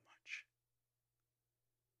me that much?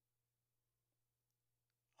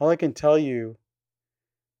 All I can tell you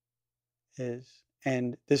is,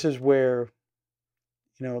 and this is where,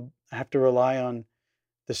 I have to rely on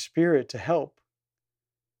the Spirit to help,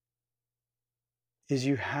 is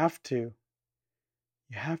you have to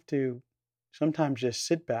sometimes just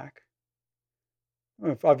sit back.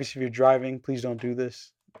 Obviously, if you're driving, please don't do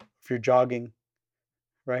this. If you're jogging,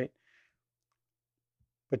 right?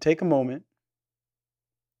 But take a moment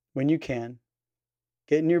when you can,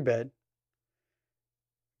 get in your bed,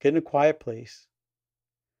 get in a quiet place,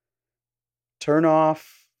 turn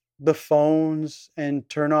off the phones and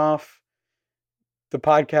turn off the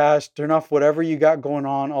podcast, turn off whatever you got going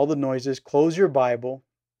on, all the noises, close your Bible,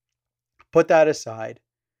 put that aside,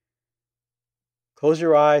 close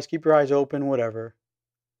your eyes, keep your eyes open, whatever.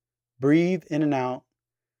 Breathe in and out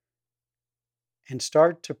and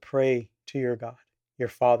start to pray to your God, your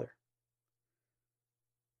Father.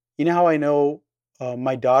 You know how I know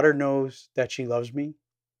my daughter knows that she loves me?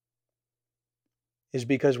 Is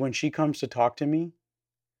because when she comes to talk to me,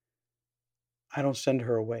 I don't send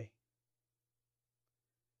her away.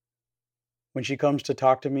 When she comes to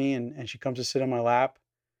talk to me and she comes to sit on my lap,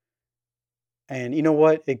 and you know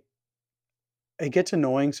what? It gets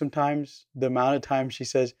annoying sometimes the amount of times she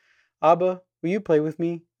says, Abba, will you play with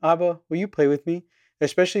me? Abba, will you play with me?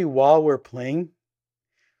 Especially while we're playing.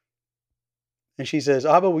 And she says,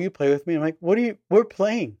 Abba, will you play with me? I'm like, we're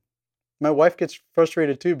playing. My wife gets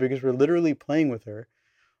frustrated too because we're literally playing with her.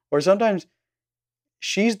 Or sometimes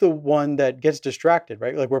she's the one that gets distracted,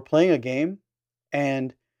 right? Like we're playing a game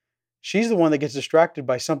and she's the one that gets distracted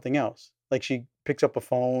by something else. Like she picks up a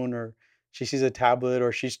phone or she sees a tablet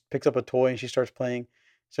or she picks up a toy and she starts playing.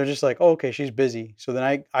 So just like, oh, okay, she's busy. So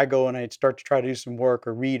then I go and I start to try to do some work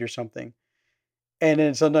or read or something. And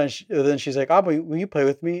then sometimes then she's like, oh, will you play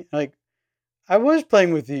with me? I'm like, I was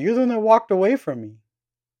playing with you. You're the one that walked away from me.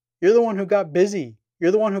 You're the one who got busy.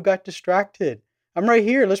 You're the one who got distracted. I'm right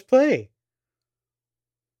here. Let's play.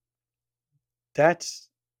 That's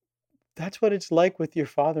that's what it's like with your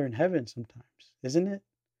Father in heaven sometimes, isn't it?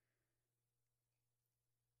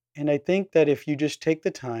 And I think that if you just take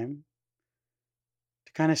the time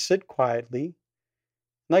to kind of sit quietly,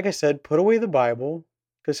 like I said, put away the Bible,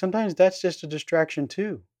 because sometimes that's just a distraction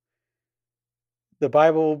too. The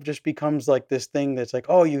Bible just becomes like this thing that's like,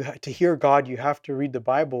 oh, to hear God, you have to read the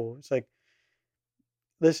Bible. It's like,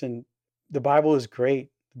 listen, the Bible is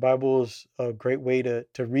great. The Bible is a great way to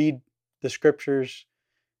read the scriptures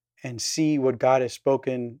and see what God has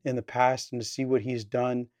spoken in the past and to see what He's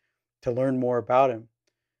done to learn more about Him.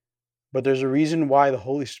 But there's a reason why the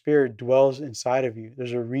Holy Spirit dwells inside of you.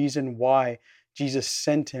 There's a reason why Jesus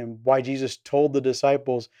sent Him, why Jesus told the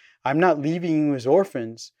disciples, I'm not leaving you as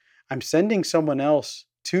orphans, I'm sending someone else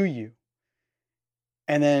to you.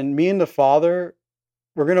 And then me and the Father,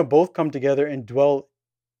 we're going to both come together and dwell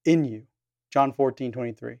in you. John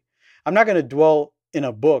 14:23. I'm not going to dwell in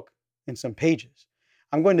a book in some pages.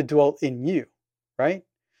 I'm going to dwell in you, right?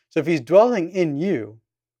 So if He's dwelling in you,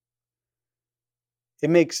 it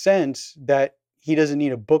makes sense that He doesn't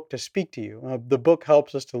need a book to speak to you. The book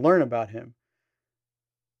helps us to learn about Him,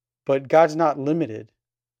 but God's not limited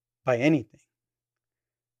by anything.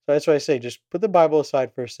 So that's why I say just put the Bible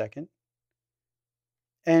aside for a second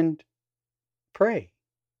and pray.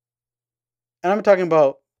 And I'm talking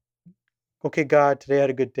about, okay, God, today I had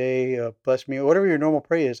a good day, bless me, or whatever your normal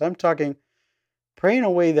prayer is. I'm talking pray in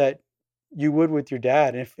a way that you would with your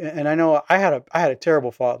dad. And I know I had a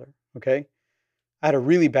terrible father. Okay, I had a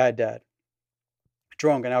really bad dad,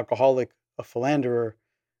 drunk, an alcoholic, a philanderer,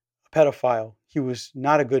 a pedophile. He was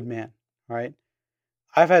not a good man. All right.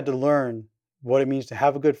 I've had to learn what it means to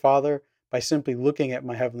have a good father by simply looking at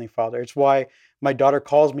my heavenly Father. It's why my daughter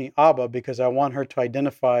calls me Abba, because I want her to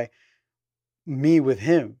identify me with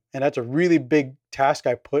him. And that's a really big task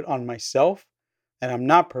I put on myself. And I'm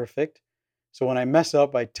not perfect. So when I mess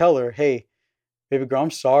up, I tell her, hey, baby girl,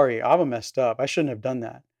 I'm sorry. Abba messed up. I shouldn't have done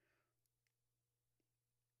that.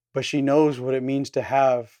 But she knows what it means to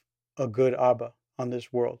have a good Abba on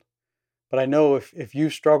this world. But I know if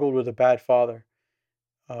you struggled with a bad father,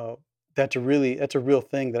 uh, that's a real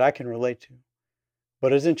thing that I can relate to.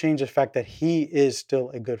 But it doesn't change the fact that he is still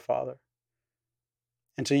a good father.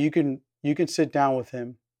 And so you can sit down with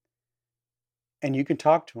him and you can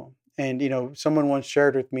talk to him. And someone once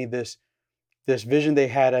shared with me this vision they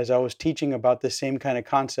had as I was teaching about this same kind of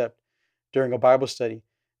concept during a Bible study.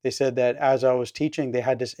 They said that as I was teaching, they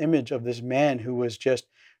had this image of this man who was just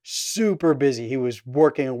super busy. He was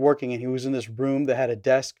working and working, and he was in this room that had a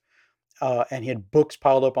desk, and he had books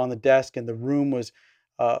piled up on the desk, and the room was,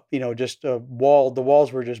 just a wall. The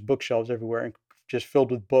walls were just bookshelves everywhere, and just filled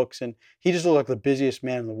with books. And he just looked like the busiest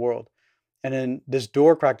man in the world. And then this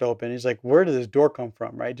door cracked open. He's like, "Where did this door come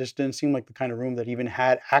from?" Right? Just didn't seem like the kind of room that even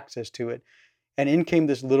had access to it. And in came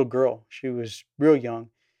this little girl. She was real young,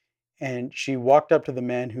 and she walked up to the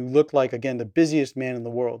man who looked like, again, the busiest man in the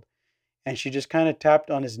world. And she just kind of tapped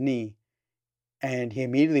on his knee, and he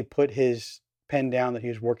immediately put his pen down that he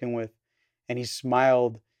was working with, and he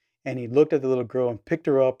smiled, and he looked at the little girl and picked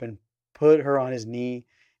her up and put her on his knee,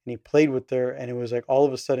 and he played with her. And it was like all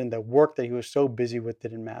of a sudden the work that he was so busy with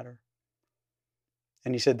didn't matter.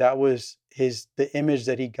 And he said that was the image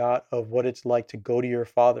that he got of what it's like to go to your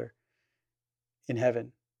Father in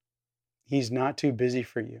heaven. He's not too busy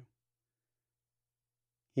for you.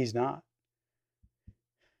 He's not.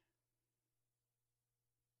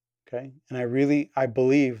 Okay? And I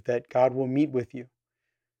believe that God will meet with you.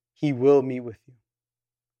 He will meet with you.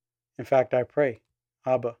 In fact, I pray,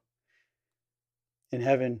 Abba, in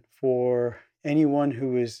heaven, for anyone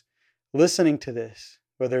who is listening to this,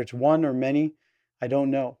 whether it's one or many, I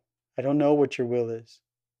don't know. I don't know what your will is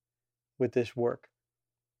with this work.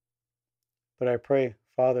 But I pray,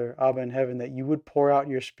 Father, Abba in heaven, that you would pour out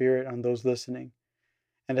your Spirit on those listening,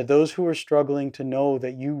 and that those who are struggling to know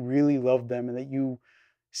that you really love them and that you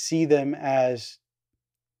see them as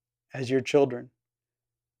your children,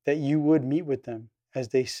 that you would meet with them as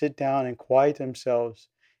they sit down and quiet themselves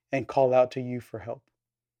and call out to you for help.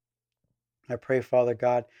 I pray, Father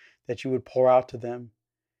God, that you would pour out to them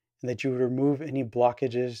and that you would remove any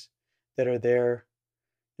blockages that are there.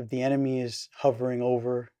 If the enemy is hovering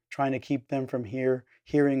over, trying to keep them from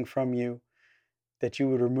hearing from you, that you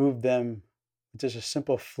would remove them with just a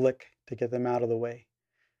simple flick to get them out of the way.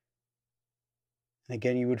 And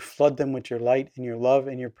again, you would flood them with your light and your love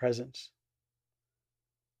and your presence.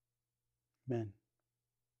 Amen.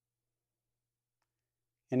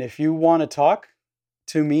 And if you want to talk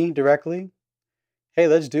to me directly, hey,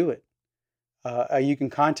 let's do it. You can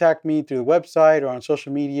contact me through the website or on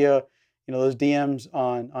social media. Those DMs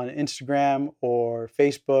on Instagram or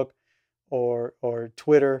Facebook or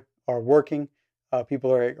Twitter are working.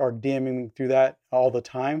 People are DMing me through that all the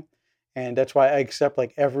time, and that's why I accept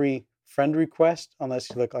like every friend request, unless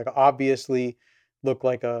you look like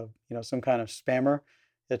a some kind of spammer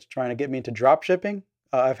that's trying to get me into drop shipping.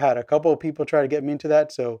 I've had a couple of people try to get me into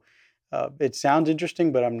that, so it sounds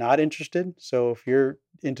interesting, but I'm not interested. So if you're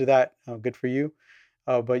into that, good for you.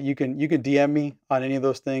 But you can DM me on any of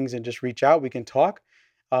those things and just reach out. We can talk.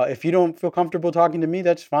 If you don't feel comfortable talking to me,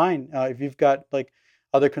 that's fine. If you've got like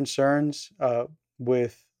other concerns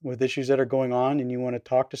with issues that are going on and you want to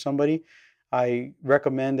talk to somebody, I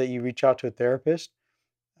recommend that you reach out to a therapist.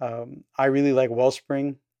 I really like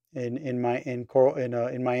Wellspring in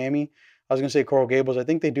Miami. I was going to say Coral Gables. I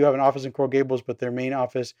think they do have an office in Coral Gables, but their main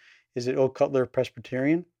office is at Oak Cutler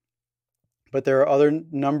Presbyterian. But there are other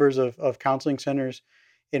numbers of counseling centers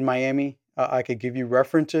in Miami. I could give you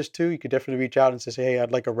references to. You could definitely reach out and say, hey,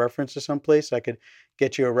 I'd like a reference to someplace. I could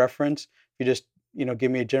get you a reference. If you just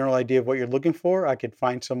give me a general idea of what you're looking for, I could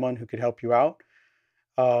find someone who could help you out.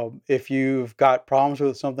 If you've got problems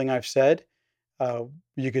with something I've said, uh,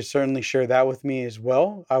 you could certainly share that with me as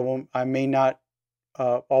well. I may not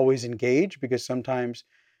always engage because sometimes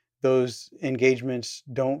those engagements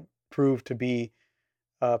don't prove to be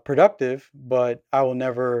productive, but I will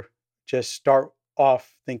never just start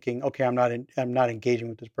off thinking, okay, I'm not engaging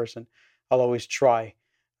with this person. I'll always try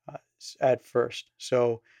at first.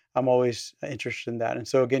 So I'm always interested in that. And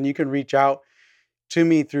so again, you can reach out to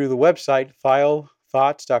me through the website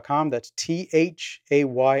thayil.thoughts.com. That's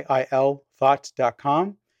THAYIL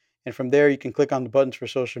thoughts.com. And from there, you can click on the buttons for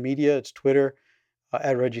social media. It's Twitter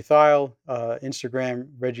at Reggie Thayil, Instagram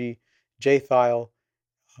Reggie J Thayil,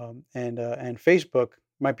 and Facebook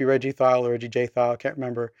might be Reggie Thayil or Reggie J Thayil. I can't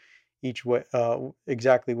remember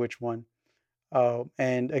exactly which one.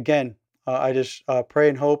 And again, I just pray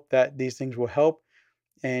and hope that these things will help.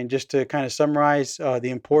 And just to kind of summarize, the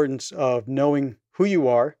importance of knowing who you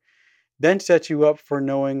are then sets you up for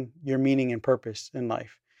knowing your meaning and purpose in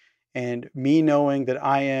life. And me knowing that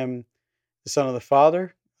I am the Son of the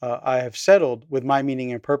Father, I have settled with my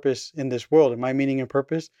meaning and purpose in this world. And my meaning and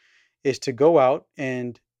purpose is to go out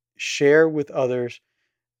and share with others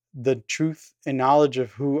the truth and knowledge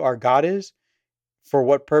of who our God is. For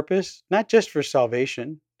what purpose? Not just for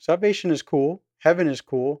salvation. Salvation is cool, heaven is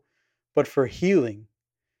cool, but for healing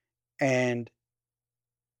and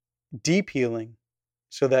deep healing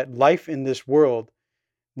so that life in this world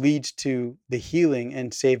leads to the healing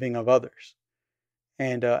and saving of others.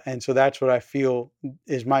 And so that's what I feel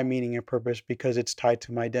is my meaning and purpose because it's tied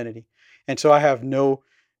to my identity. And so I have no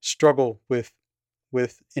struggle with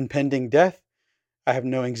impending death. I have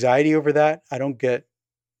no anxiety over that. I don't get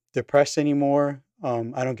depressed anymore.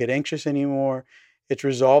 I don't get anxious anymore. It's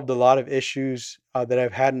resolved a lot of issues that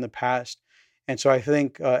I've had in the past. And so I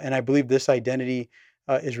think, and I believe this identity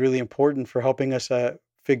is really important for helping us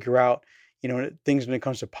figure out, things when it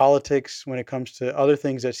comes to politics, when it comes to other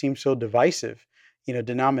things that seem so divisive,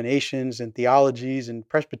 denominations and theologies and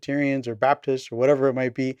Presbyterians or Baptists or whatever it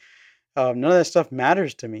might be. None of that stuff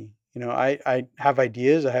matters to me. I have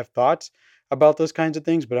ideas, I have thoughts about those kinds of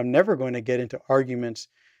things, but I'm never going to get into arguments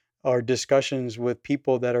or discussions with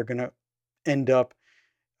people that are going to end up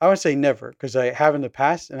I would say never, because I have in the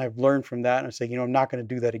past and I've learned from that. And I'm saying, I'm not going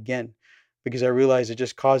to do that again because I realize it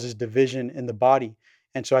just causes division in the body.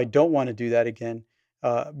 And so I don't want to do that again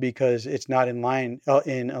because it's not in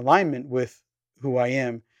alignment with who I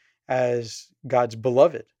am as God's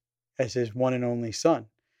beloved, as his one and only son.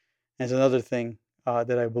 That's another thing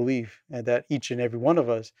that I believe, and that each and every one of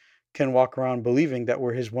us can walk around believing that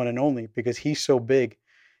we're his one and only because he's so big.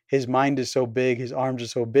 His mind is so big, his arms are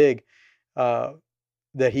so big uh,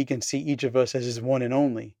 that he can see each of us as his one and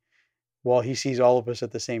only while he sees all of us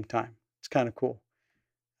at the same time. It's kind of cool.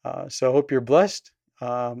 So I hope you're blessed.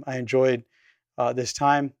 I enjoyed this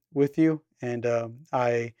time with you, and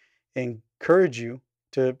I encourage you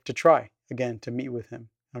to try again to meet with him.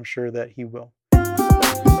 I'm sure that he will.